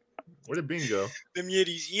danging. Where did Bean go? Them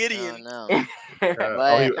yitties yittying.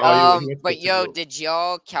 But yo, did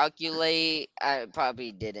y'all calculate? I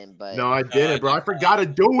probably didn't, but no, I didn't, bro. I forgot to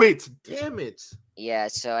do it. Damn it. Yeah,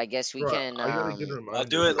 so I guess we can. I'll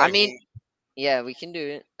do it. Yeah, we can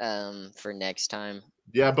do it. For next time.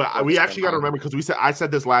 Yeah, but we actually got to remember because I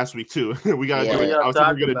said this last week too. We got to do it. I was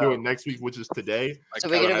thinking we're gonna do it next week, which is today. So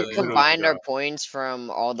we're gonna combine our points from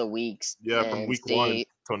all the weeks. Yeah, from week 1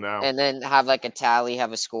 till now, and then have like a tally,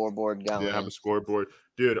 have a scoreboard going. Yeah, have a scoreboard,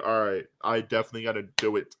 dude. All right, I definitely got to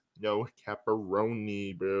do it. No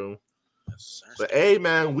caparoni, bro. Yes, but hey,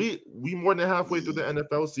 man, we more than halfway through the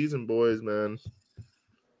NFL season, boys, man.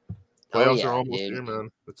 Playoffs are almost here,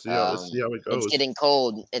 man. Let's see how it goes. It's getting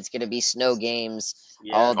cold. It's gonna be snow games.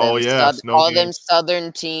 Yeah. All them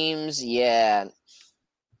southern teams. Yeah.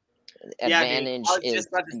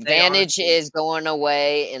 Advantage is going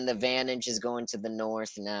away, and the advantage is going to the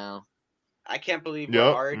north now. I can't believe we're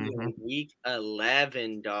already in week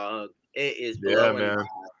 11, dog. It is blowing. Man.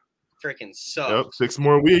 Freaking sucks. Yep, 6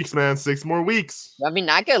 more weeks, man. 6 more weeks. I mean,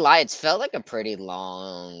 not gonna lie, it's felt like a pretty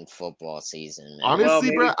long football season, man. Honestly,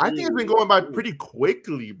 bro, I think it's been going by pretty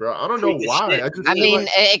quickly, bro. I don't know why.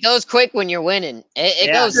 It goes quick when you're winning.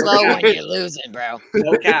 It goes slow when you're losing, bro.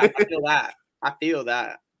 No cap. I feel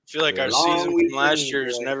that. I feel like our season from last year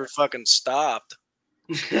has never fucking stopped.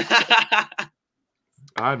 I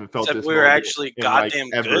haven't felt this. We were actually goddamn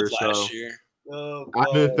good last year. I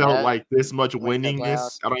haven't felt like this much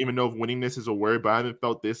winningness. I don't even know if winningness is a word, but I haven't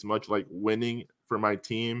felt this much like winning for my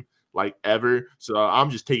team like ever. So I'm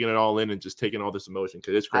just taking it all in and just taking all this emotion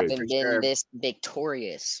because it's crazy. Haven't been this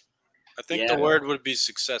victorious. I think the word would be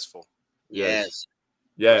successful. Yes.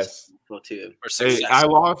 Too. Or hey,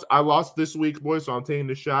 I lost this week, boys, so I'm taking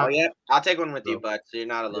the shot. Oh yeah, I'll take one with you, bud. So you're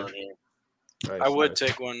not alone here. Nice, I would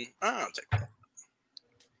take one. I'll take one.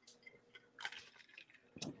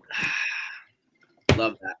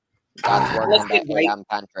 Love that. God's work on that I'm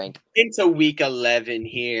contract. Into week 11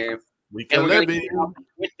 here. Week 11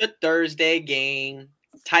 with the Thursday game,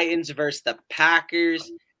 Titans versus the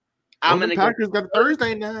Packers. The Packers got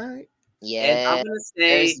Thursday night. Yeah, and I'm gonna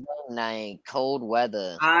say Thursday night, cold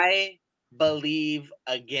weather. I believe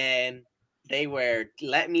again they were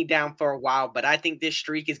letting me down for a while, but I think this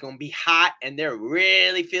streak is gonna be hot, and they're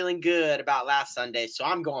really feeling good about last Sunday. So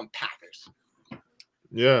I'm going Packers.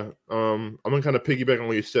 Yeah, I'm gonna kind of piggyback on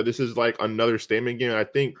what you said. This is like another statement game. I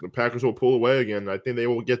think the Packers will pull away again. I think they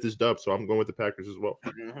will get this dub, so I'm going with the Packers as well.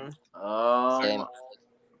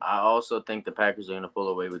 I also think the Packers are gonna pull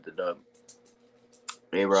away with the dub.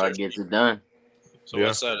 A-Rod gets it done. So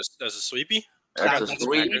what's that? That's a sweepy? That's a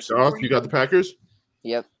sweep. Josh, you got the Packers?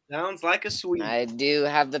 Yep. Sounds like a sweep. I do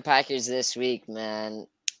have the Packers this week, man.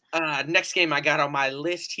 Next game I got on my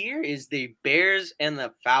list here is the Bears and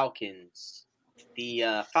the Falcons.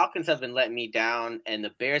 The Falcons have been letting me down, and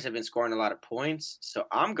the Bears have been scoring a lot of points. So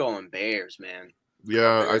I'm going Bears, man.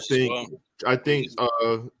 Yeah, I think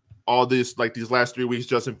all this, like these last 3 weeks,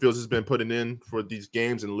 Justin Fields has been putting in for these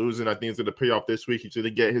games and losing. I think it's going to pay off this week. He's going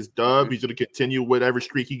to get his dub. He's going to continue whatever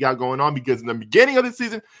streak he got going on, because in the beginning of the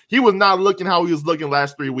season, he was not looking how he was looking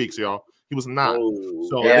last 3 weeks, y'all. He was not.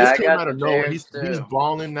 So this came out of nowhere. He's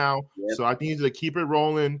balling now. Yep. So I think he's going to keep it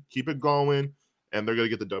rolling, keep it going, and they're going to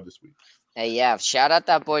get the dub this week. Hey, yeah, shout out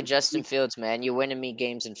that boy Justin Fields, man. You're winning me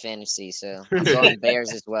games in fantasy, so I'm going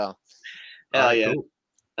Bears as well. Hell yeah. Cool.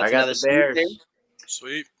 I got the Bears.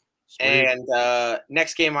 Sweet. And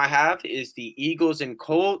next game I have is the Eagles and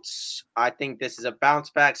Colts. I think this is a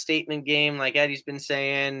bounce back statement game, like Eddie's been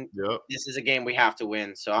saying. Yep. This is a game we have to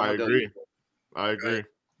win. So I agree. I agree.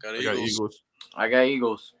 Got Eagles. I got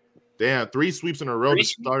Eagles. Damn, 3 sweeps in a row to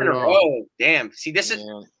start it off. Oh, damn. See, this is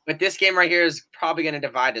but this game right here is probably going to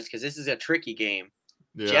divide us because this is a tricky game.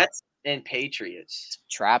 Yeah. Jets and Patriots.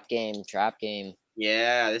 Trap game.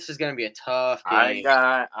 Yeah, this is going to be a tough game.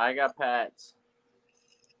 I got Pats.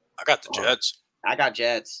 I got the Jets. I got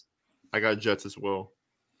Jets. I got Jets as well.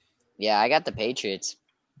 Yeah, I got the Patriots.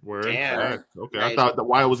 Where? Okay, nice. I thought the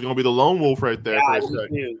Wyatt was going to be the lone wolf right there.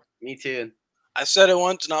 Yeah, me too. I said it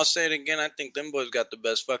once and I'll say it again. I think them boys got the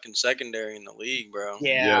best fucking secondary in the league, bro.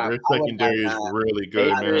 Yeah, their secondary is really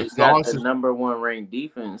good, man. It's got the number 1 ranked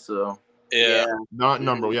defense, so yeah. Not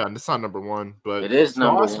number, it's not number 1, but it is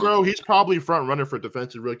number 1. Bro, he's probably front runner for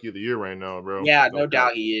defensive rookie of the year right now, bro. Yeah, no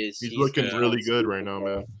doubt he is. He's looking really good right now,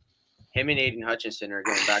 man. Him and Aiden Hutchinson are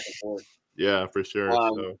going back and forth. Yeah, for sure.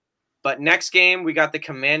 But next game, we got the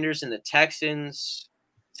Commanders and the Texans.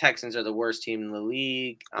 Texans are the worst team in the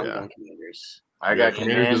league. I'm going Commanders. I got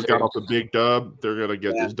Commanders. Just got off the big dub. They're gonna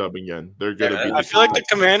get this dub again. They're gonna be. I feel like the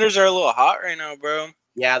Commanders are a little hot right now, bro.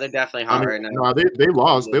 Yeah, they're definitely hot right now. No, they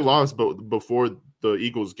lost. They lost, but before the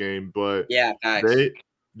Eagles game. But yeah,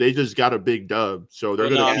 they just got a big dub, so they're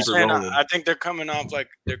gonna keep it rolling. I think they're coming off like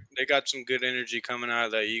they got some good energy coming out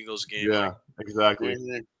of that Eagles game. Yeah, exactly.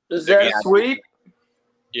 Is that a sweep?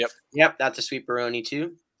 Yep, that's a sweeperoni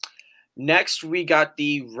too. Next, we got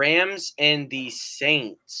the Rams and the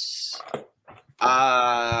Saints.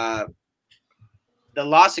 The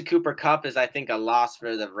loss of Cooper Kupp is, I think, a loss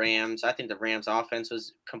for the Rams. I think the Rams offense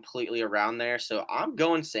was completely around there. So I'm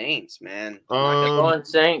going Saints, man. I'm going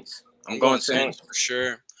Saints. I'm going Saints for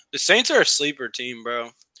sure. The Saints are a sleeper team, bro.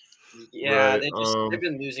 Yeah, they've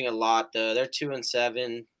been losing a lot though. They're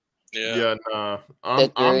 2-7. Yeah,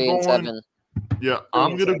 I'm going. Yeah,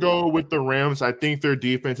 I'm gonna go with the Rams. I think their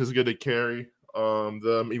defense is gonna carry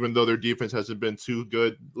them, even though their defense hasn't been too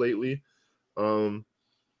good lately. I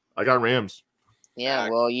got Rams. Yeah,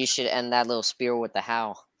 well, you should end that little spear with the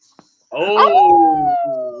howl.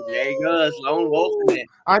 Oh, there he goes, lone wolf in it.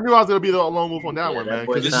 I knew I was gonna be the lone wolf on that one, man.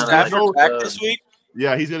 Is Stafford back this week?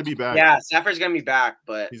 Yeah, he's gonna be back. Yeah, Stafford's gonna be back,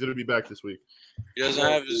 but he's gonna be back this week. He doesn't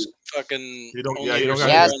have his fucking.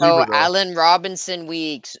 So Allen Robinson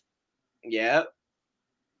weeks. Yep.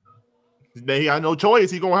 He got no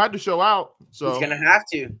choice. He's gonna have to show out. So he's gonna have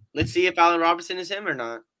to. Let's see if Allen Robinson is him or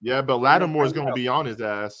not. Yeah, but Lattimore is gonna be on his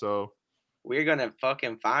ass. So we're gonna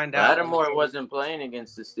fucking find out. Lattimore wasn't playing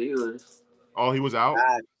against the Steelers. Oh, he was out.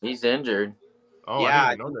 He's injured. Oh, yeah, I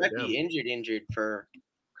didn't know that. Might be injured for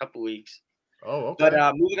a couple weeks. Oh, okay.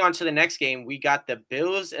 But moving on to the next game, we got the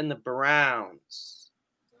Bills and the Browns.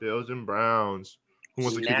 Bills and Browns. Who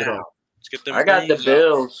wants to kick it off? Let's get them. I got the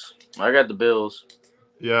Bills.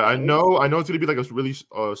 Yeah, I know it's gonna be like a really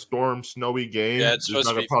storm, snowy game. Yeah, it's supposed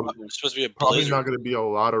to be a probably not gonna be a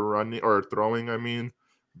lot of running or throwing. I mean,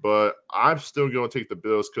 but I'm still gonna take the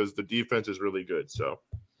Bills because the defense is really good. So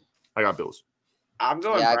I got Bills. I'm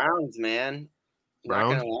going Browns, man.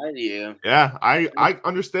 Browns? Not gonna lie to you. Yeah, I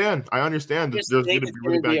understand. I understand. There's gonna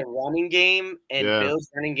be a running game, and Yeah.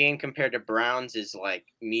 Bills' running game compared to Browns is like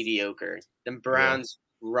mediocre. The Browns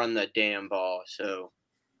run the damn ball, so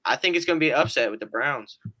I think it's gonna be an upset with the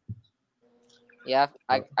Browns. Yeah,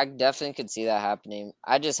 I definitely could see that happening.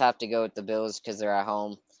 I just have to go with the Bills because they're at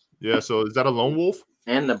home. Yeah, so is that a lone wolf?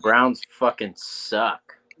 And the Browns fucking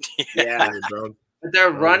suck. Yeah. But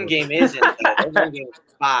their run game isn't. Their run game is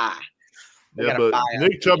fire. Yeah, but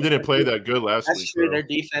Nick Chubb didn't play that good last week. That's true. Their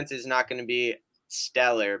defense is not going to be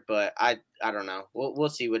stellar, but I don't know. We'll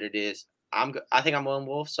see what it is. I think I'm lone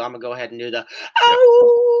wolf, so I'm gonna go ahead and do the.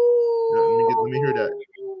 Yeah, let me hear that,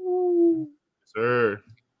 sir.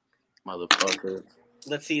 Motherfucker.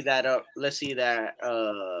 Let's see that.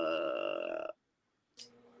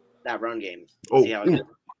 That run game. See how it goes.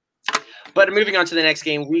 But moving on to the next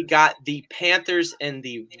game, we got the Panthers and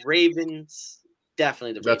the Ravens.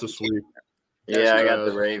 Definitely the Ravens. That's a sweep. Yeah, I got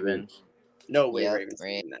the Ravens. No way,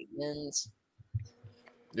 Ravens.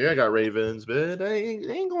 Yeah, I got Ravens, but they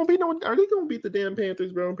ain't gonna beat no. Are they gonna beat the damn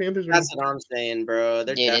Panthers, bro? Panthers. That's what I'm saying, bro.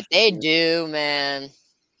 Dude, if they do, man.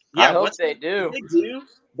 Yeah, I hope they do. They do.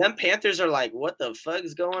 Them Panthers are like, what the fuck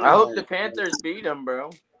is going on? I hope the Panthers beat them, bro.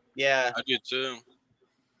 Yeah, I do too.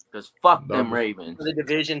 Because fuck them Ravens. For the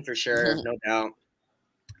division for sure, no doubt.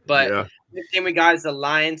 But the team we got is the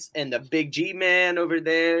Lions and the big G man over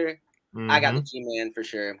there. I got the G man for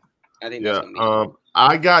sure. I think that's gonna be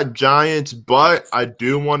I got Giants, but I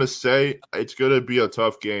do want to say it's gonna be a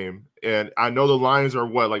tough game. And I know the Lions are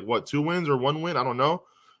what 2 wins or 1 win? I don't know.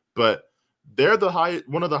 But they're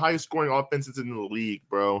one of the highest scoring offenses in the league,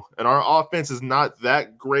 bro. And our offense is not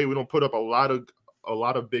that great. We don't put up a lot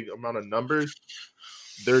of big amount of numbers.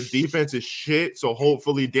 Their defense is shit. So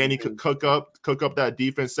hopefully Danny could cook up that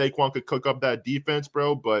defense. Saquon could cook up that defense,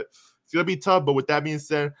 bro. But it's gonna be tough. But with that being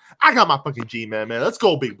said, I got my fucking G man. Let's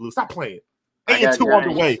go, Big Blue. Stop playing. 8-2 on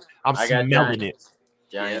the way. I'm smelling it.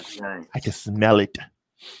 Giants. I can smell it.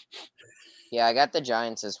 Yeah, I got the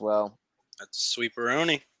Giants as well. That's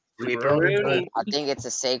sweeperoni. I think it's a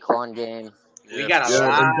Saquon game. We got a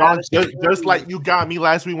lot. Just like you got me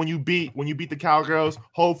last week when you beat the Cowgirls.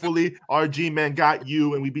 Hopefully, our G-man got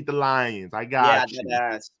you, and we beat the Lions. I got you.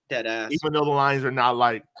 Dead ass. Even though the Lions are not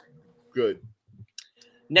like good.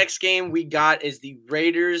 Next game we got is the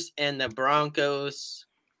Raiders and the Broncos.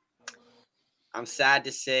 I'm sad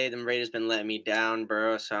to say the Raiders been letting me down,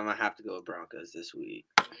 bro. So I'm gonna have to go with Broncos this week.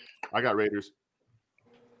 I got Raiders.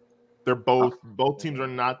 They're both teams are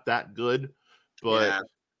not that good, but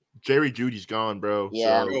Jerry Judy's gone, bro.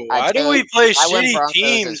 Yeah. So. Why do we play shitty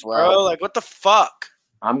teams, bro? Like, what the fuck?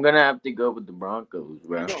 I'm gonna have to go with the Broncos,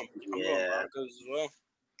 bro. Yeah. Broncos as well.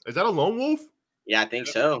 Is that a lone wolf? Yeah, I think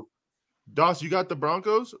so. Doss, you got the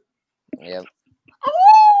Broncos? Yep.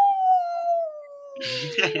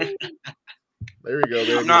 There we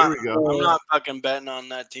go. I'm not fucking betting on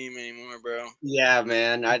that team anymore, bro. Yeah,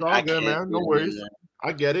 man. I can't, man. No worries.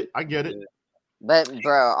 I get it. But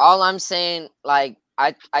bro, all I'm saying, like,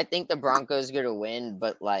 I think the Broncos are gonna win,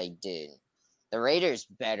 but like, dude, the Raiders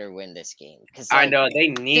better win this game because I know they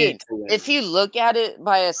need to win. If you look at it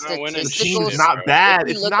by a statistical, it's not bad.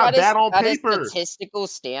 It's not bad on paper. At a statistical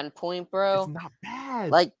standpoint, bro, it's not bad.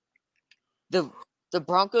 Like the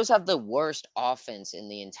Broncos have the worst offense in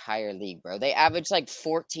the entire league, bro. They average like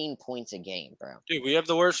 14 points a game, bro. Dude, we have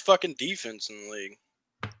the worst fucking defense in the league.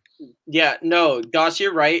 Yeah, no, Doss,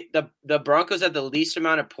 you're right. The Broncos have the least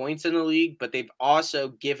amount of points in the league, but they've also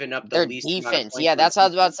given up the least amount of points. Yeah, that's what I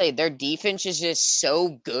was about to say. Their defense is just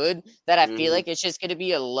so good that I feel like it's just going to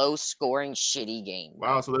be a low-scoring, shitty game. Bro.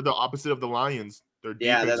 Wow, so they're the opposite of the Lions. Their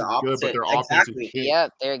defense they're the opposite. Is good, but their offense is shit. Yeah,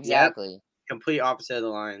 they're exactly. Yep. Complete opposite of the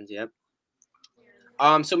Lions, yep.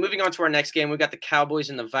 So moving on to our next game, we got the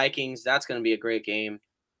Cowboys and the Vikings. That's going to be a great game.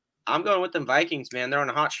 I'm going with them Vikings, man. They're on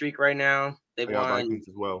a hot streak right now. They've won Vikings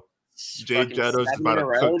as well. Jay Jetto's about to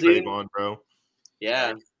cook Trayvon, bro.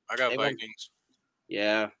 Yeah. I got Vikings.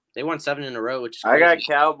 They won 7 in a row, which is crazy. I got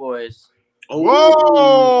Cowboys. Whoa!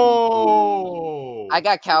 I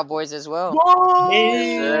got Cowboys as well. Whoa!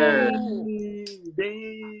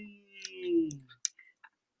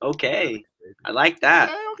 Okay. I like that.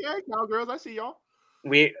 Okay, Cowgirls. I see y'all.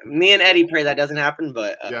 Me and Eddie pray that doesn't happen,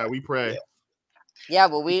 but yeah, we pray. Yeah,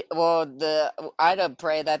 I'd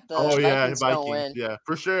pray that the Vikings don't win. Yeah,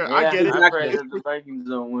 for sure. Yeah, I get it. I pray that the Vikings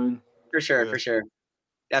don't win. For sure.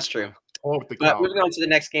 That's true. But moving on to the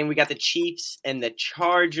next game, we got the Chiefs and the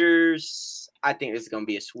Chargers. I think this is going to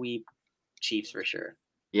be a sweep. Chiefs for sure.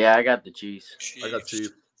 Yeah, I got the Chiefs. I got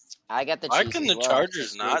Chiefs. I got the Why Chiefs. can as the well.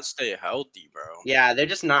 Chargers not stay healthy, bro? Yeah, they're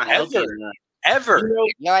just not healthy enough. Ever.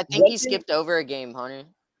 Yo, I think you skipped over a game, Hunter.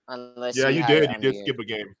 Unless Yeah, you had did. it You under did skip a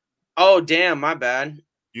game. Oh, damn, my bad.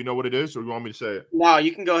 You know what it is, or you want me to say it? No,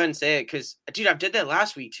 you can go ahead and say it because, dude, I did that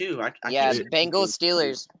last week too. Yeah, Bengals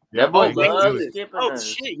Steelers. Yeah, That boy Bengals, loves Steelers. skipping Oh us.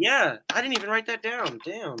 shit, yeah, I didn't even write that down.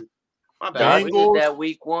 Damn, my Josh bad. did Bengals. that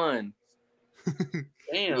week 1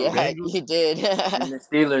 Damn, Yeah, Bengals. you did. in the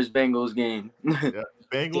Steelers-Bengals game. Yeah,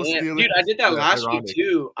 Bengals, damn. Steelers. Dude, I did that last ironic. week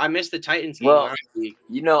too. I missed the Titans game Well, last week.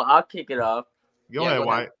 You know, I'll kick it off. Go ahead,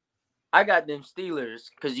 White. I got them Steelers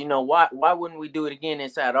because you know why? Why wouldn't we do it again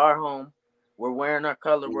inside our home? We're wearing our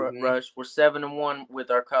color rush. We're 7-1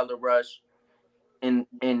 with our color rush, and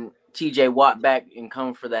T.J. Watt back and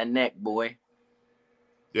come for that neck, boy.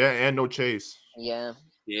 Yeah, and no Chase. Yeah.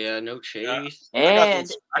 Yeah, no Chase. And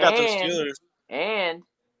I got them Steelers.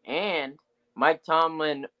 And Mike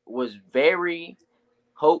Tomlin was very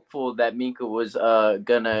hopeful that Minka was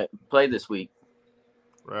gonna play this week.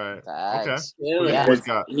 Right. Facts. Okay.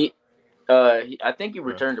 Yeah. I think he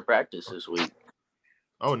returned to practice this week.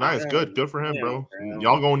 Oh, nice. Good for him, bro.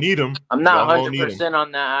 Y'all gonna need him. I'm not 100%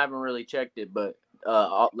 on that. I haven't really checked it, but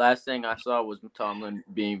last thing I saw was Tomlin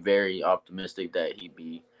being very optimistic that he'd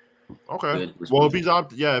be okay. Well, if he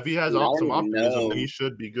has some optimism, then he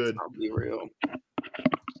should be good. I'll be real.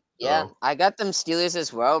 Yeah, I got them Steelers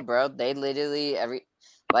as well, bro. They literally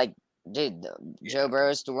dude, Joe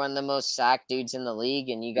Burrow's one of the most sacked dudes in the league,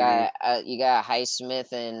 and you got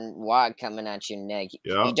Highsmith and Watt coming at your neck.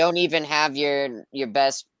 Yeah. You don't even have your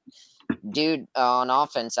best dude on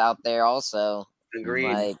offense out there. Also,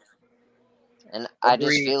 Agreed. I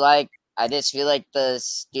just feel like the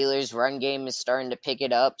Steelers' run game is starting to pick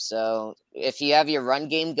it up. So if you have your run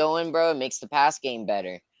game going, bro, it makes the pass game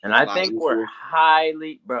better. And I think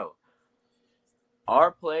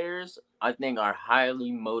our players, I think, are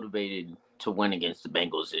highly motivated to win against the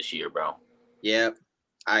Bengals this year, bro. Yep,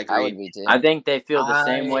 I agree. I would be too. I think they feel the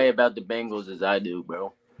same way about the Bengals as I do,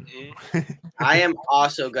 bro. I am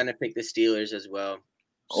also gonna pick the Steelers as well.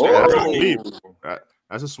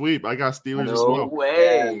 That's a sweep. I got Steelers as No well.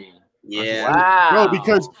 way. Yeah. Wow. Bro,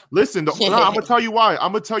 because listen, I'm gonna tell you why.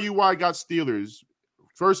 I got Steelers.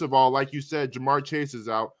 First of all, like you said, Jamar Chase is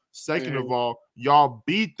out. Second of all, y'all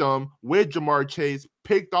beat them with Jamar Chase,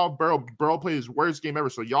 picked off Burrow. Burrow played his worst game ever,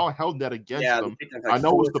 so y'all held that against them. I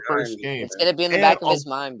know it was the first game. It's gonna be in the back of his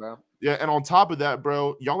mind, bro. Yeah, and on top of that,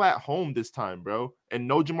 bro, y'all at home this time, bro, and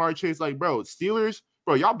no Jamar Chase. Like, bro, Steelers,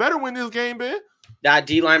 bro, y'all better win this game, man. That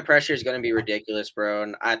D-line pressure is going to be ridiculous, bro,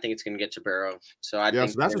 and I think it's going to get to Burrow. So I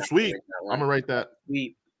think so that's a sweep. I'm gonna write that.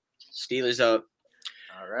 Sweep. Steelers up.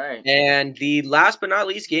 All right. And the last but not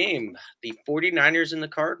least game, the 49ers and the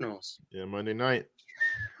Cardinals. Yeah, Monday night.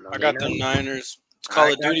 I got them Niners. It's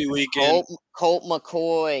Call of Duty weekend. Colt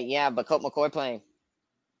McCoy. Yeah, but Colt McCoy playing.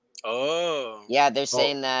 Oh. Yeah, they're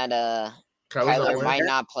saying that Kyler might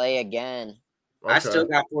not play again. Okay. I still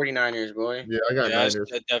got 49ers, boy. Yeah, I got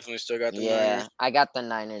Niners. I definitely still got the Niners. Yeah, I got the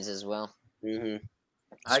Niners as well. Mm-hmm.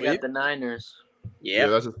 I got the Niners. Yeah,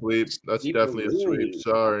 that's a sweep. That's definitely a sweep.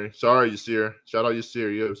 Sorry, Yasir. Shout out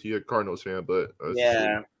Yasir. You're a Cardinals fan, but but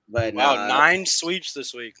wow, 9 sweeps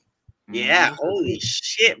this week. Yeah, holy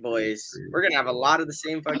shit, boys. We're gonna have a lot of the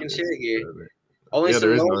same fucking shit here. Only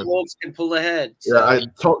some lone wolves can pull ahead. So. Yeah, I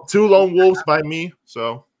 2 lone wolves by me.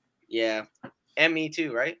 So yeah, and me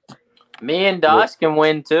too, right? Me and Doss can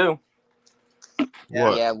win too.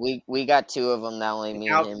 Yeah, we got 2 of them. Not only me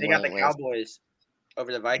and him. They got the Cowboys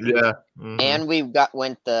over the Vikings. Yeah, and we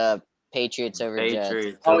went the Patriots over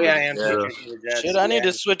Jets. Oh yeah, and Patriots over Jets. Shit, I need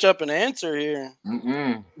to switch up an answer here.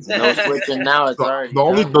 No switching now. It's already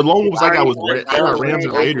the lone wolves I got was Rams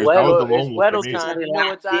and Raiders. That was the lone wolves for me. Time. You know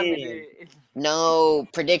what time it is. No,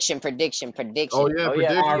 prediction. Oh yeah,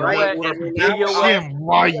 prediction. All right.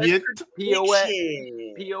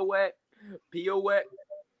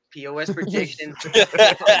 P.O.S. prediction. I'm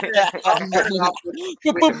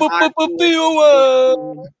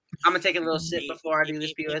gonna take a little sip before I do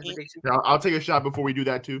this P.O.S. prediction. I'll take a shot before we do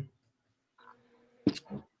that too.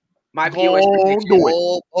 My P.O.S. prediction.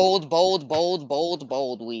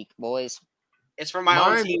 Bold week, boys. It's for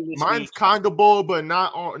my own team. Mine's kind of bold, but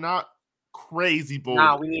not crazy bold.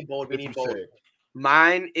 Nah, we need bold. We need bold.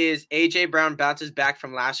 Mine is A.J. Brown bounces back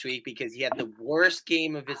from last week because he had the worst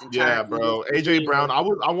game of his entire. Yeah, bro. A.J. Brown. I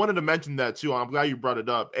wanted to mention that too. I'm glad you brought it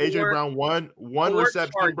up. A.J. Brown one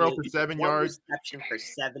reception, bro, for 7 yards. Reception for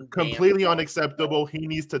 7. Completely unacceptable. He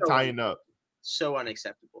needs to tighten up. So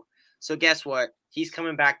unacceptable. So guess what? He's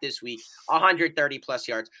coming back this week, 130 plus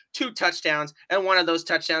yards, 2 touchdowns, and one of those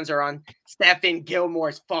touchdowns are on Stephen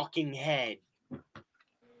Gilmore's fucking head.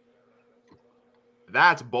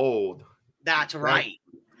 That's bold. That's right.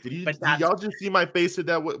 Did y'all just see my face at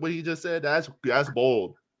that? What he just said? That's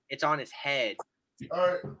bold. It's on his head. All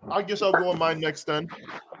right, I guess I'll go on mine next then.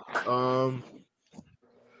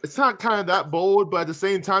 It's not kind of that bold, but at the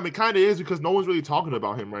same time, it kind of is because no one's really talking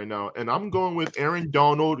about him right now. And I'm going with Aaron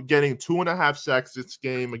Donald getting 2.5 sacks this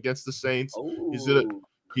game against the Saints.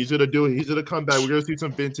 He's gonna do it. He's gonna come back. We're gonna see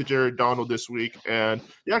some vintage Aaron Donald this week. And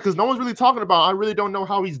yeah, because no one's really talking about. I really don't know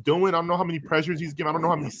how he's doing. I don't know how many pressures he's giving. I don't know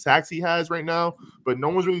how many sacks he has right now. But no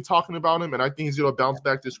one's really talking about him. And I think he's gonna bounce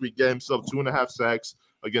back this week, get himself 2.5 sacks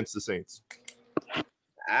against the Saints.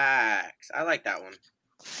 Facts. I like that one.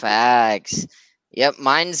 Facts. Yep,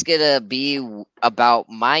 mine's gonna be about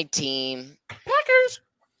my team, Packers.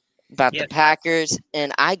 About the Packers,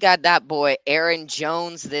 and I got that boy Aaron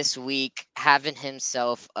Jones this week having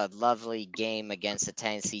himself a lovely game against the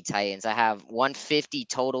Tennessee Titans. I have 150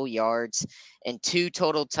 total yards and 2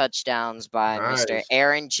 total touchdowns by Mr.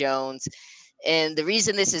 Aaron Jones. And the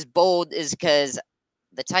reason this is bold is because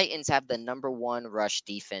the Titans have the number 1 rush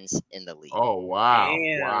defense in the league. Oh, wow.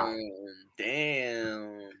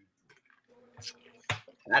 Damn.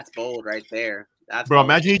 That's bold right there. Bro,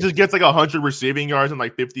 imagine he just gets like 100 receiving yards and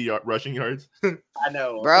like 50 rushing yards. I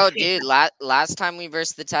know. Bro, dude, last time we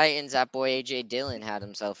versed the Titans, that boy A.J. Dillon had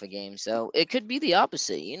himself a game. So it could be the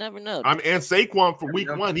opposite. You never know. And Saquon for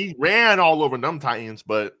week 1, he ran all over them Titans,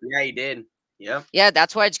 but... Yeah, he did. Yep. Yeah,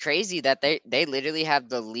 that's why it's crazy that they literally have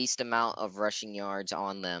the least amount of rushing yards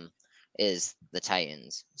on them is the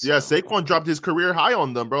Titans. So. Yeah, Saquon dropped his career high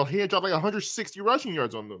on them, bro. He had dropped like 160 rushing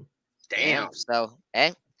yards on them. Damn. So,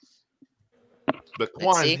 But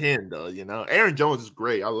Quan is him, though, you know. Aaron Jones is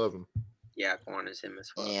great. I love him. Yeah, Quan is him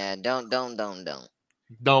as well. Yeah, don't. Don't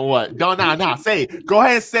what? Nah. Say it. Go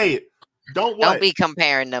ahead and say it. Don't what? Don't be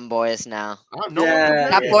comparing them boys now.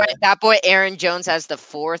 That boy Aaron Jones has the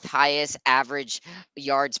 4th highest average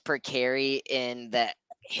yards per carry in the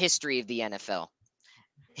history of the NFL.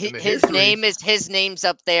 His name's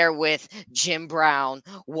up there with Jim Brown,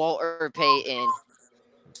 Walter Payton.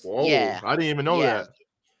 Whoa, yeah. I didn't even know that.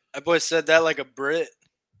 That boy said that like a Brit.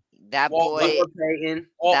 That boy is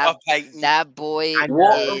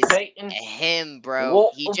him,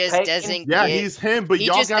 bro. He just doesn't. Yeah, he's him, but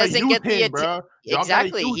y'all gotta use him, bro.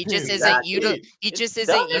 Exactly. He just isn't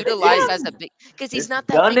utilized as a big because he's not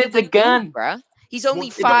that big of a gun, bro. He's only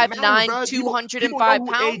 5'9", 205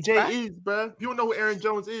 pounds. AJ is, bro. You don't know who Aaron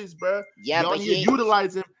Jones is, bro. Yeah, y'all but he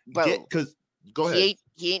utilize him, bro. Because go ahead.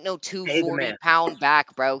 He ain't no 240-pound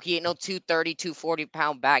back, bro. He ain't no 230,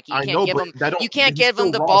 240-pound back. You can't give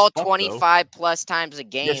him the ball 25 plus times a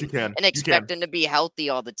game and expect him to be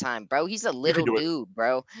healthy all the time, bro. He's a little dude,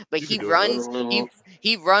 bro. But he runs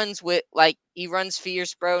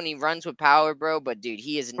fierce, bro, and he runs with power, bro. But dude,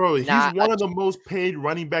 he's one of the most paid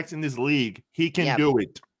running backs in this league. He can do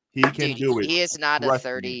it. He can do it. He is not a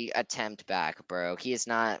 30 attempt back, bro. He is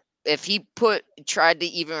not. If he tried to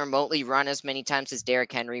even remotely run as many times as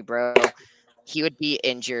Derrick Henry, bro, he would be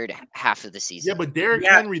injured half of the season. Yeah, but Derrick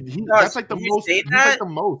Henry, that's like the most. He's like the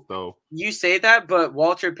most, though. You say that, but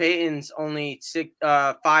Walter Payton's only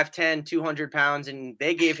 5'10", 200 pounds, and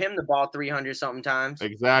they gave him the ball 300 something times.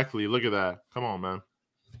 Exactly. Look at that. Come on, man.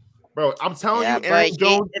 Bro, I'm telling you, Aaron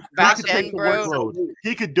Jones,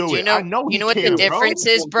 he could do it. I know. You know what the difference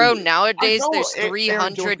is, bro? Nowadays, there's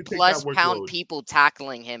 300+ pound people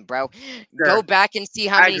tackling him, bro. Sure. Go back and see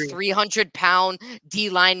how many 300-pound D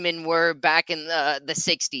linemen were back in the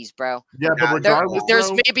 60s, bro. Yeah, but regardless, there's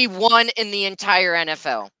maybe one in the entire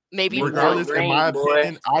NFL. Maybe regardless, in my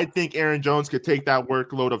opinion, I think Aaron Jones could take that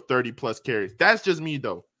workload of 30+ carries. That's just me,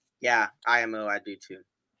 though. Yeah, I do too.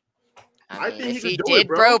 I mean, if he did,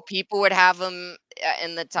 bro, people would have him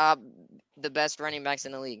in the top, the best running backs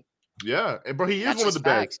in the league. Yeah, and bro, he is one of the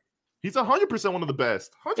best. He's 100% one of the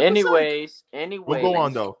best. 100%. Anyways, we'll go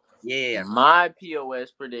on though. Yeah, my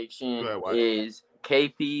POS prediction is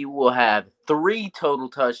KP will have 3 total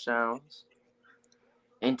touchdowns,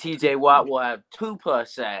 and TJ Watt will have 2+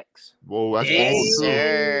 sacks. Whoa, that's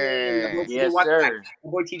sir. Yes, sir.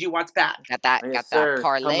 Boy, TJ Watt's back. Got that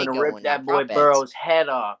parlay coming to rip that boy Burrow's head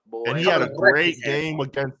off, boy. And he had a great game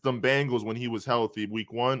against them Bengals when he was healthy.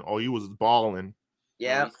 Week 1, he was balling.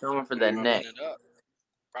 Yeah, he's coming for that neck.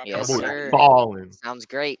 Yes, sir. Balling. Sounds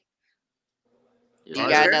great. You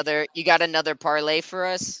got another parlay for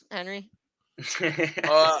us, Henry?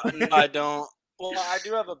 No, I don't. Well, I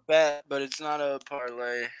do have a bet, but it's not a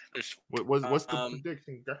parlay. What's the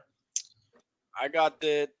prediction? I got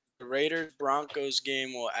the the Raiders-Broncos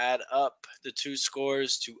game will add up the two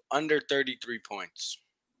scores to under 33 points.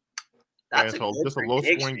 That's just a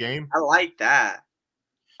low-scoring game. I like that.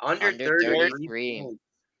 Under 33.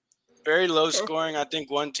 Very low scoring. I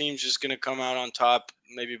think one team's just going to come out on top,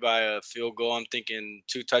 maybe by a field goal. I'm thinking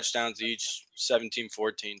 2 touchdowns each,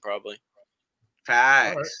 17-14 probably.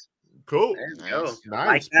 Facts. Right. Cool. There you go. Nice.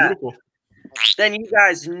 Like Beautiful. Then you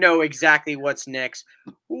guys know exactly what's next.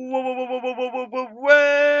 Weddle.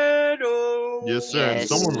 Yes, sir. Yes, and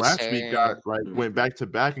someone last sir. week went back to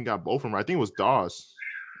back and got both of them. I think it was Dawes.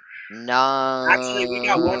 No. Actually, we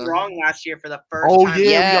got one wrong last year for the first time.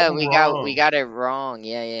 Yeah, we got it wrong.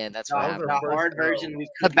 Yeah, that's what happened. The hard version.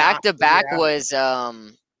 The back-to-back was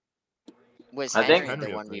Henry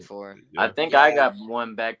the one before. I think I got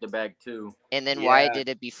one back-to-back too. And then Wyatt did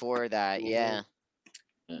it before that. Yeah.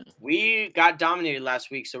 We got dominated last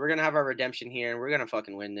week, so we're gonna have our redemption here, and we're gonna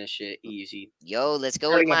fucking win this shit easy. Yo, let's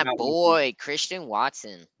go with my boy Christian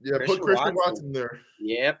Watson. Yeah, put Christian Watson there.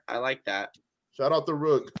 Yep, I like that. Shout out the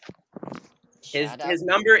Rook. His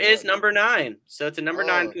number is number 9, so it's a number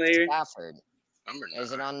 9 player. Stafford. Number 9.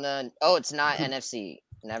 Is it on the? Oh, it's not NFC.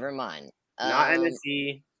 Never mind. Not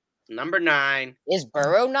NFC. Number 9. Is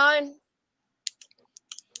Burrow 9?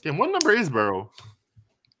 Damn, what number is Burrow?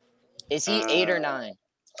 Is he 8 or 9?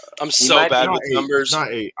 I'm so bad with numbers. Not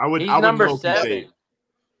 8. I would number know 7.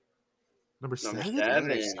 Number 7?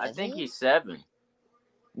 I think he's 7.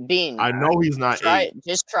 Bean. I know he's not 8.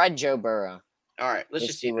 Just try Joe Burrow. All right, let's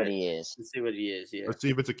just see what he is. Let's see what he is. Yeah. Let's see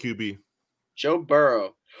if it's a QB. Joe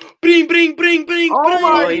Burrow. Bring. Oh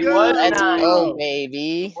my God! Let's go,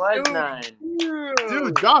 baby. He was 9.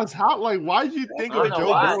 Dude, Josh, why'd you think of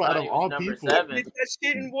Joe Burrow out of all people? Did that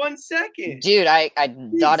shit in 1 second. Dude, I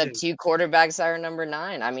thought of 2 quarterbacks that are number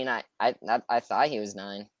 9. I mean, I thought he was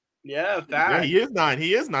 9. Yeah, yeah, he is 9.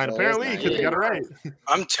 He is 9. Apparently, because he got it right.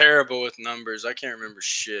 I'm terrible with numbers. I can't remember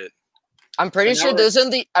shit. I'm pretty sure those are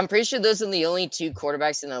the only 2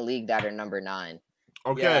 quarterbacks in the league that are number 9.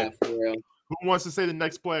 Okay. Yeah, for real. Who wants to say the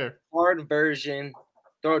next player? Hard version.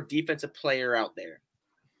 Throw a defensive player out there.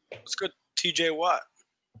 Let's go TJ Watt.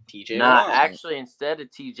 Watt. Actually, instead of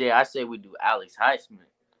TJ, I say we do Alex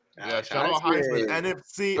Highsmith. Yeah, shout out Highsmith.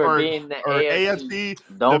 NFC or AFC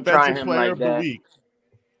Don't try him player like that. of the week.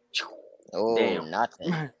 Oh, damn.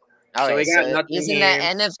 Nothing. All right, so nothing isn't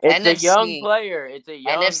that It's NFC, a young player. It's a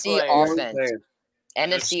young NFC player. offense.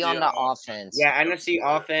 NFC on the offense. Yeah, NFC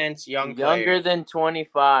offense, younger player. Than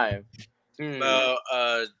 25.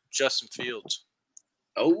 Justin Fields.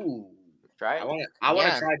 Oh, try it. I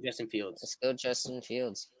want to try Justin Fields. Let's go, Justin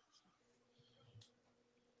Fields.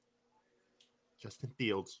 Justin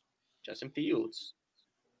Fields.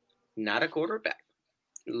 Not a quarterback.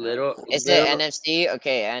 Is it NFC?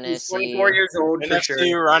 Okay, NFC. He's 24 years old.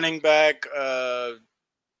 NFC running back.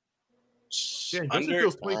 Justin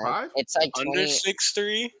Fields 25. It's like under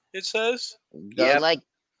 6'3". It says. Go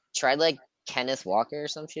try Kenneth Walker or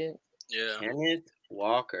some shit. Yeah. Kenneth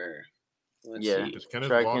Walker. Let's see.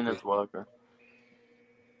 Kenneth Walker.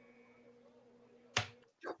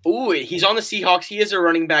 Ooh, he's on the Seahawks. He is a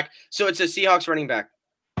running back. So it's a Seahawks running back.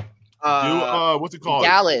 What's it called?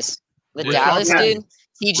 Dallas. The Dallas dude?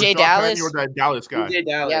 TJ Dallas? Penny or that Dallas guy? TJ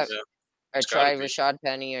Dallas. Yeah. Or try Rashad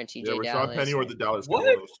Penny or TJ Dallas. Rashad Penny or the Dallas guy.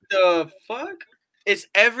 What the fuck? It's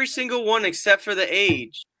every single one except for the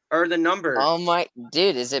age or the number. Oh my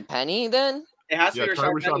dude, is it Penny then? It has to be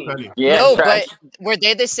Rashad Penny. Yeah, no, but were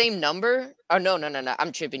they the same number? Oh no.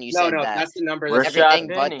 I'm tripping. You said that. That's the number. Everything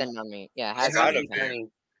but the number. Yeah, it has to be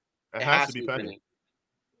Penny. It has to be Penny.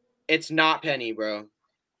 It's not Penny, bro.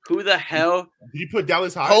 Who the hell? Did you put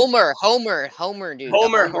Dallas high? Homer, dude.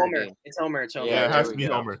 Homer. Dude. It's Homer. Yeah, it has to be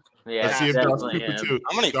Homer. Yeah, let's see if Josh Cooper too.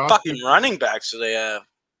 How many fucking running backs do they have?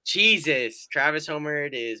 Jesus, Travis Homer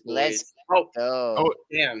it is. Boys. Let's go. Oh,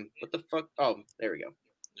 damn. What the fuck? Oh, there we go.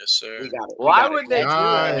 Yes, sir. We got it. Why would they do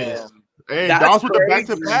that? Hey, Doss with the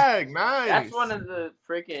back-to-back. Nice. That's one of the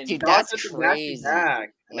freaking. Dude, that's crazy.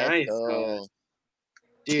 Nice.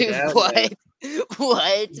 Dude, what?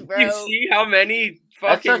 What, bro? You see how many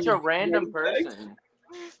That's such a random person.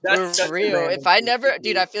 That's for real. If I never,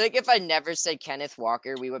 dude, I feel like if I never said Kenneth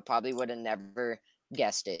Walker, we would have never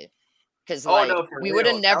guessed it. Because we would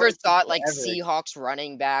have never thought Seahawks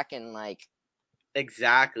running back and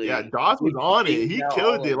exactly. Yeah, Doss was on it. He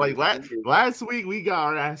killed it. Like last week, we got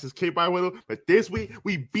our asses kicked by Weddle, but this week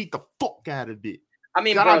we beat the fuck out of it. I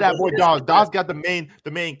mean, shout out that boy Doss. Doss got the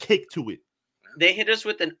main kick to it. They hit us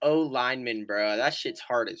with an O lineman, bro. That shit's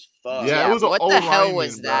hard as fuck. Yeah, it was what an the hell O-lineman,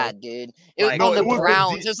 was bro. that, dude? It Like, was on no, the it was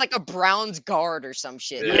Browns. It was like a Browns guard or some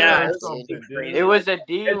shit. Yeah, or it was something, crazy. dude. It was a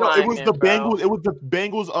D No, lineman, it was the bro. Bengals. It was the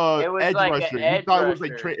Bengals. It was Edge like an rusher. We edge thought it was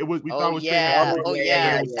like rusher. we thought Oh it was yeah, Oh,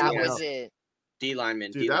 yeah, that yeah. was it. D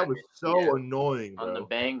lineman. Dude, that was so annoying, bro. On the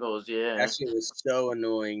Bengals, yeah. That shit was so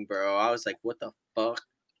annoying, bro. I was like, what the fuck?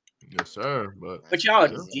 Yes, sir. But y'all,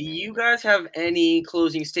 do you guys have any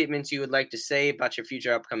closing statements you would like to say about your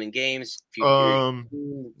future upcoming games?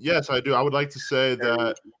 Yes, I do. I would like to say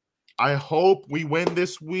that I hope we win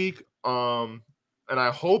this week. And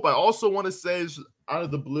I also want to say out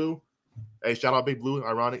of the blue. Hey, shout out Big Blue,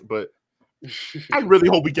 ironic, but I really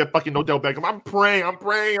hope we get fucking Odell Beckham. I'm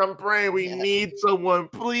praying. We need someone,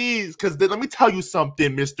 please. Because let me tell you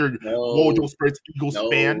something, Mr. Mojo Spurs Eagles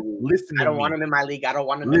fan. Listen to me. I don't want him in my league. I don't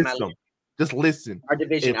want him in my league. Just listen. Our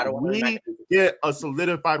division. If I don't want him in my division. Get a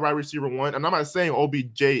solidified wide receiver one, and I'm not saying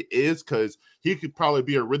OBJ is, because he could probably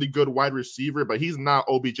be a really good wide receiver, but he's not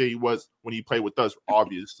OBJ he was when he played with us.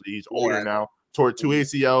 Obviously, he's older now, toward 2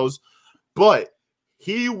 ACLs, but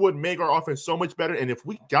he would make our offense so much better. And if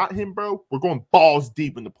we got him, bro, we're going balls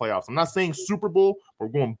deep in the playoffs. I'm not saying Super Bowl. We're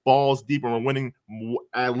going balls deep, and we're winning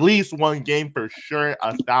at least one game for sure,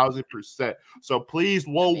 1,000%. So please,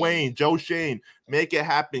 Lil Wayne, Joe Shane, make it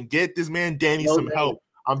happen. Get this man Danny some help.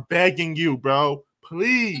 I'm begging you, bro.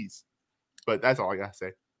 Please. But that's all I got to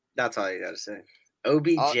say. That's all you got to say.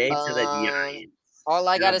 OBJ to the Giants. All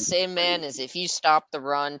I got to say, man, is if you stop the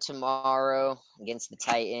run tomorrow against the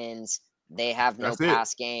Titans, they have no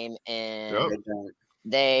pass game, and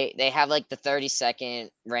they have like the 32nd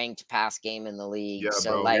ranked pass game in the league.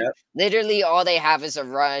 Literally all they have is a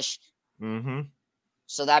rush. Mm-hmm.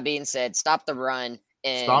 So that being said, stop the run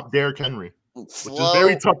and stop Derrick Henry, which is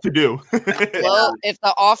very tough to do. If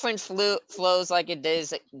the offense flows like it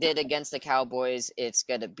did against the Cowboys, it's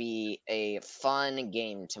gonna be a fun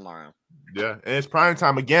game tomorrow. Yeah, and it's prime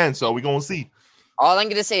time again, so we're gonna see. All I'm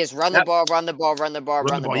gonna say is run the ball.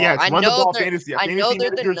 Yeah, I run know the ball.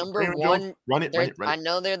 they're the number one. Run it. I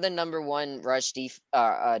know they're the number one rush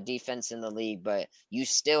defense in the league, but you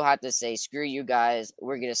still have to say, screw you guys.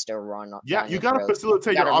 We're gonna still run. Yeah, you gotta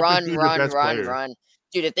facilitate your offense. Run.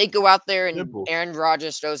 Dude, if they go out there and Aaron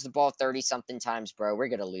Rodgers throws the ball 30-something times, bro, we're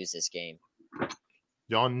gonna lose this game.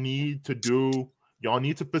 Y'all need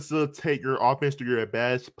to facilitate your offense to your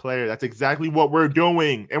best player. That's exactly what we're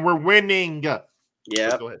doing, and we're winning.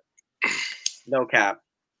 Yeah. Go ahead. No cap.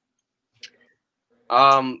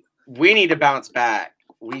 We need to bounce back.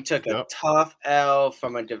 We took a tough L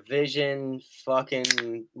from a division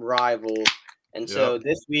fucking rival. And so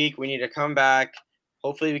this week we need to come back.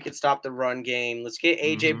 Hopefully we can stop the run game. Let's get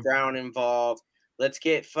AJ Brown involved. Let's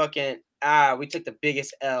get fucking we took the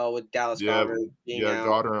biggest L with Dallas Goedert being out.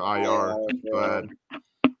 Goedert IR. Glad.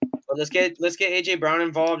 But let's get AJ Brown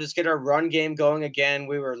involved. Let's get our run game going again.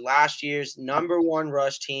 We were last year's number one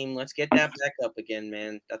rush team. Let's get that back up again,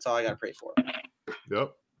 man. That's all I gotta pray for.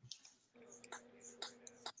 Yep.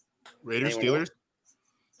 Raiders, Steelers.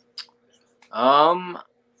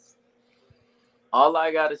 All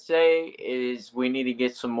I gotta say is we need to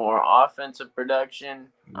get some more offensive production.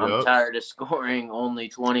 I'm tired of scoring only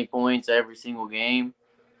 20 points every single game.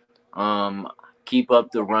 Keep up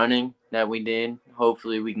the running that we did.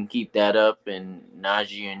 Hopefully we can keep that up, and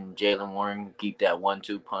Najee and Jalen Warren can keep that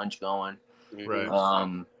 1-2 punch going. Right.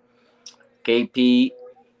 KP,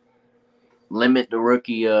 limit the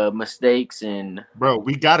rookie mistakes, and bro,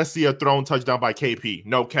 we gotta see a thrown touchdown by KP.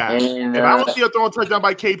 No cap. And, if I don't see a thrown touchdown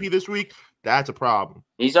by KP this week, that's a problem.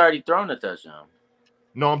 He's already thrown a touchdown.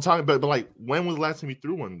 No, I'm talking about, but like, when was the last time he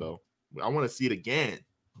threw one though? I want to see it again.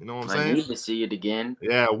 You know what I'm saying? I need to see it again.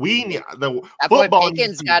 Yeah, we need the that football. Boy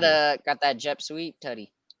Pickens got that jet sweep,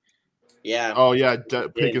 Teddy. Yeah. Oh yeah,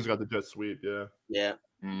 Pickens got the jet sweep. Yeah. Yeah.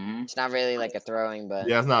 Mm-hmm. It's not really like a throwing, but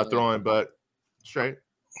it's not throwing, but straight.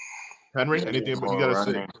 Henry, anything but you gotta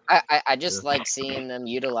say? I just like seeing them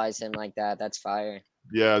utilize him like that. That's fire.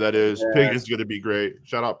 Yeah, that is. Pickens is gonna be great.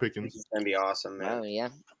 Shout out Pickens. It's gonna be awesome, man. Oh yeah.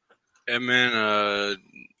 Yeah, man.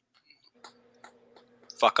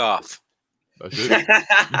 Fuck off. That's it.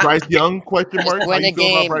 Bryce Young? Question mark. Win a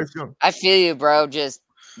game. I feel you, bro. Just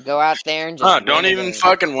go out there and just. Don't even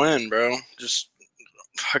fucking win, bro. Just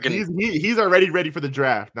fucking. He's already ready for the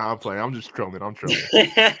draft. Nah, I'm playing. I'm just trolling. Obviously,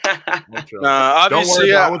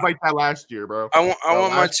 I was like that last year, bro. I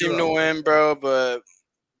want my team to win, bro. But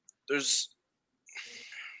there's.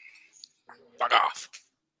 Fuck off.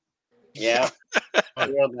 Yeah. I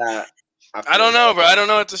feel that. I don't know, bro. I don't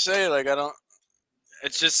know what to say. Like, I don't.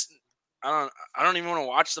 It's just. I don't even want to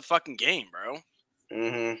watch the fucking game, bro.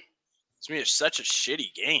 Mm-hmm. It's gonna be such a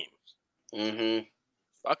shitty game. Mm-hmm.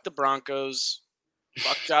 Fuck the Broncos.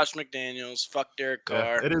 Fuck Josh McDaniels. Fuck Derek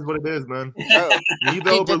Carr. Yeah, it is what it is, man. Bro,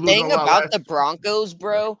 Dude, the thing about the Broncos,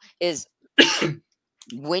 bro, is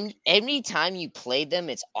anytime you play them,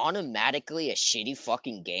 it's automatically a shitty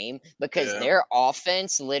fucking game because their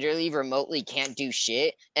offense literally remotely can't do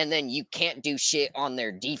shit, and then you can't do shit on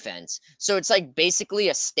their defense. So it's like basically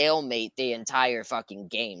a stalemate the entire fucking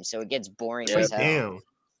game. So it gets boring as hell.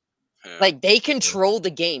 Damn. Like they control the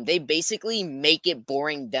game. They basically make it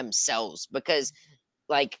boring themselves because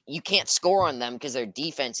like you can't score on them because their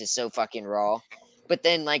defense is so fucking raw. But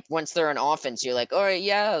then like once they're on offense, you're like, all right,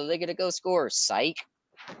 yeah, they're gonna go score. Psych.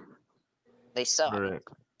 They suck. Right.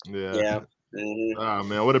 Yeah. Yeah. Mm-hmm. Oh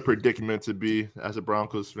man, what a predicament to be as a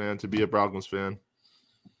Broncos fan, to be a Broncos fan.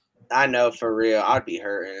 I know, for real. I'd be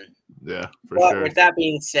hurting. Yeah, for but sure. With that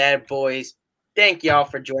being said, boys, thank y'all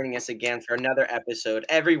for joining us again for another episode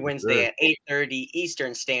every Wednesday at 8:30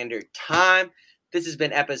 Eastern Standard Time. This has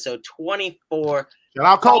been episode 24. Shout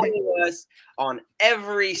out Kobe. Follow us on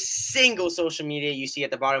every single social media you see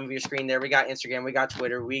at the bottom of your screen there. We got Instagram, we got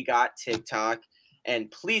Twitter, we got TikTok.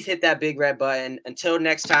 And please hit that big red button. Until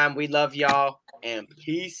next time, we love y'all and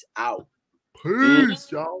peace out.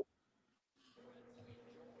 Peace, y'all.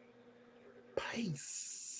 Peace.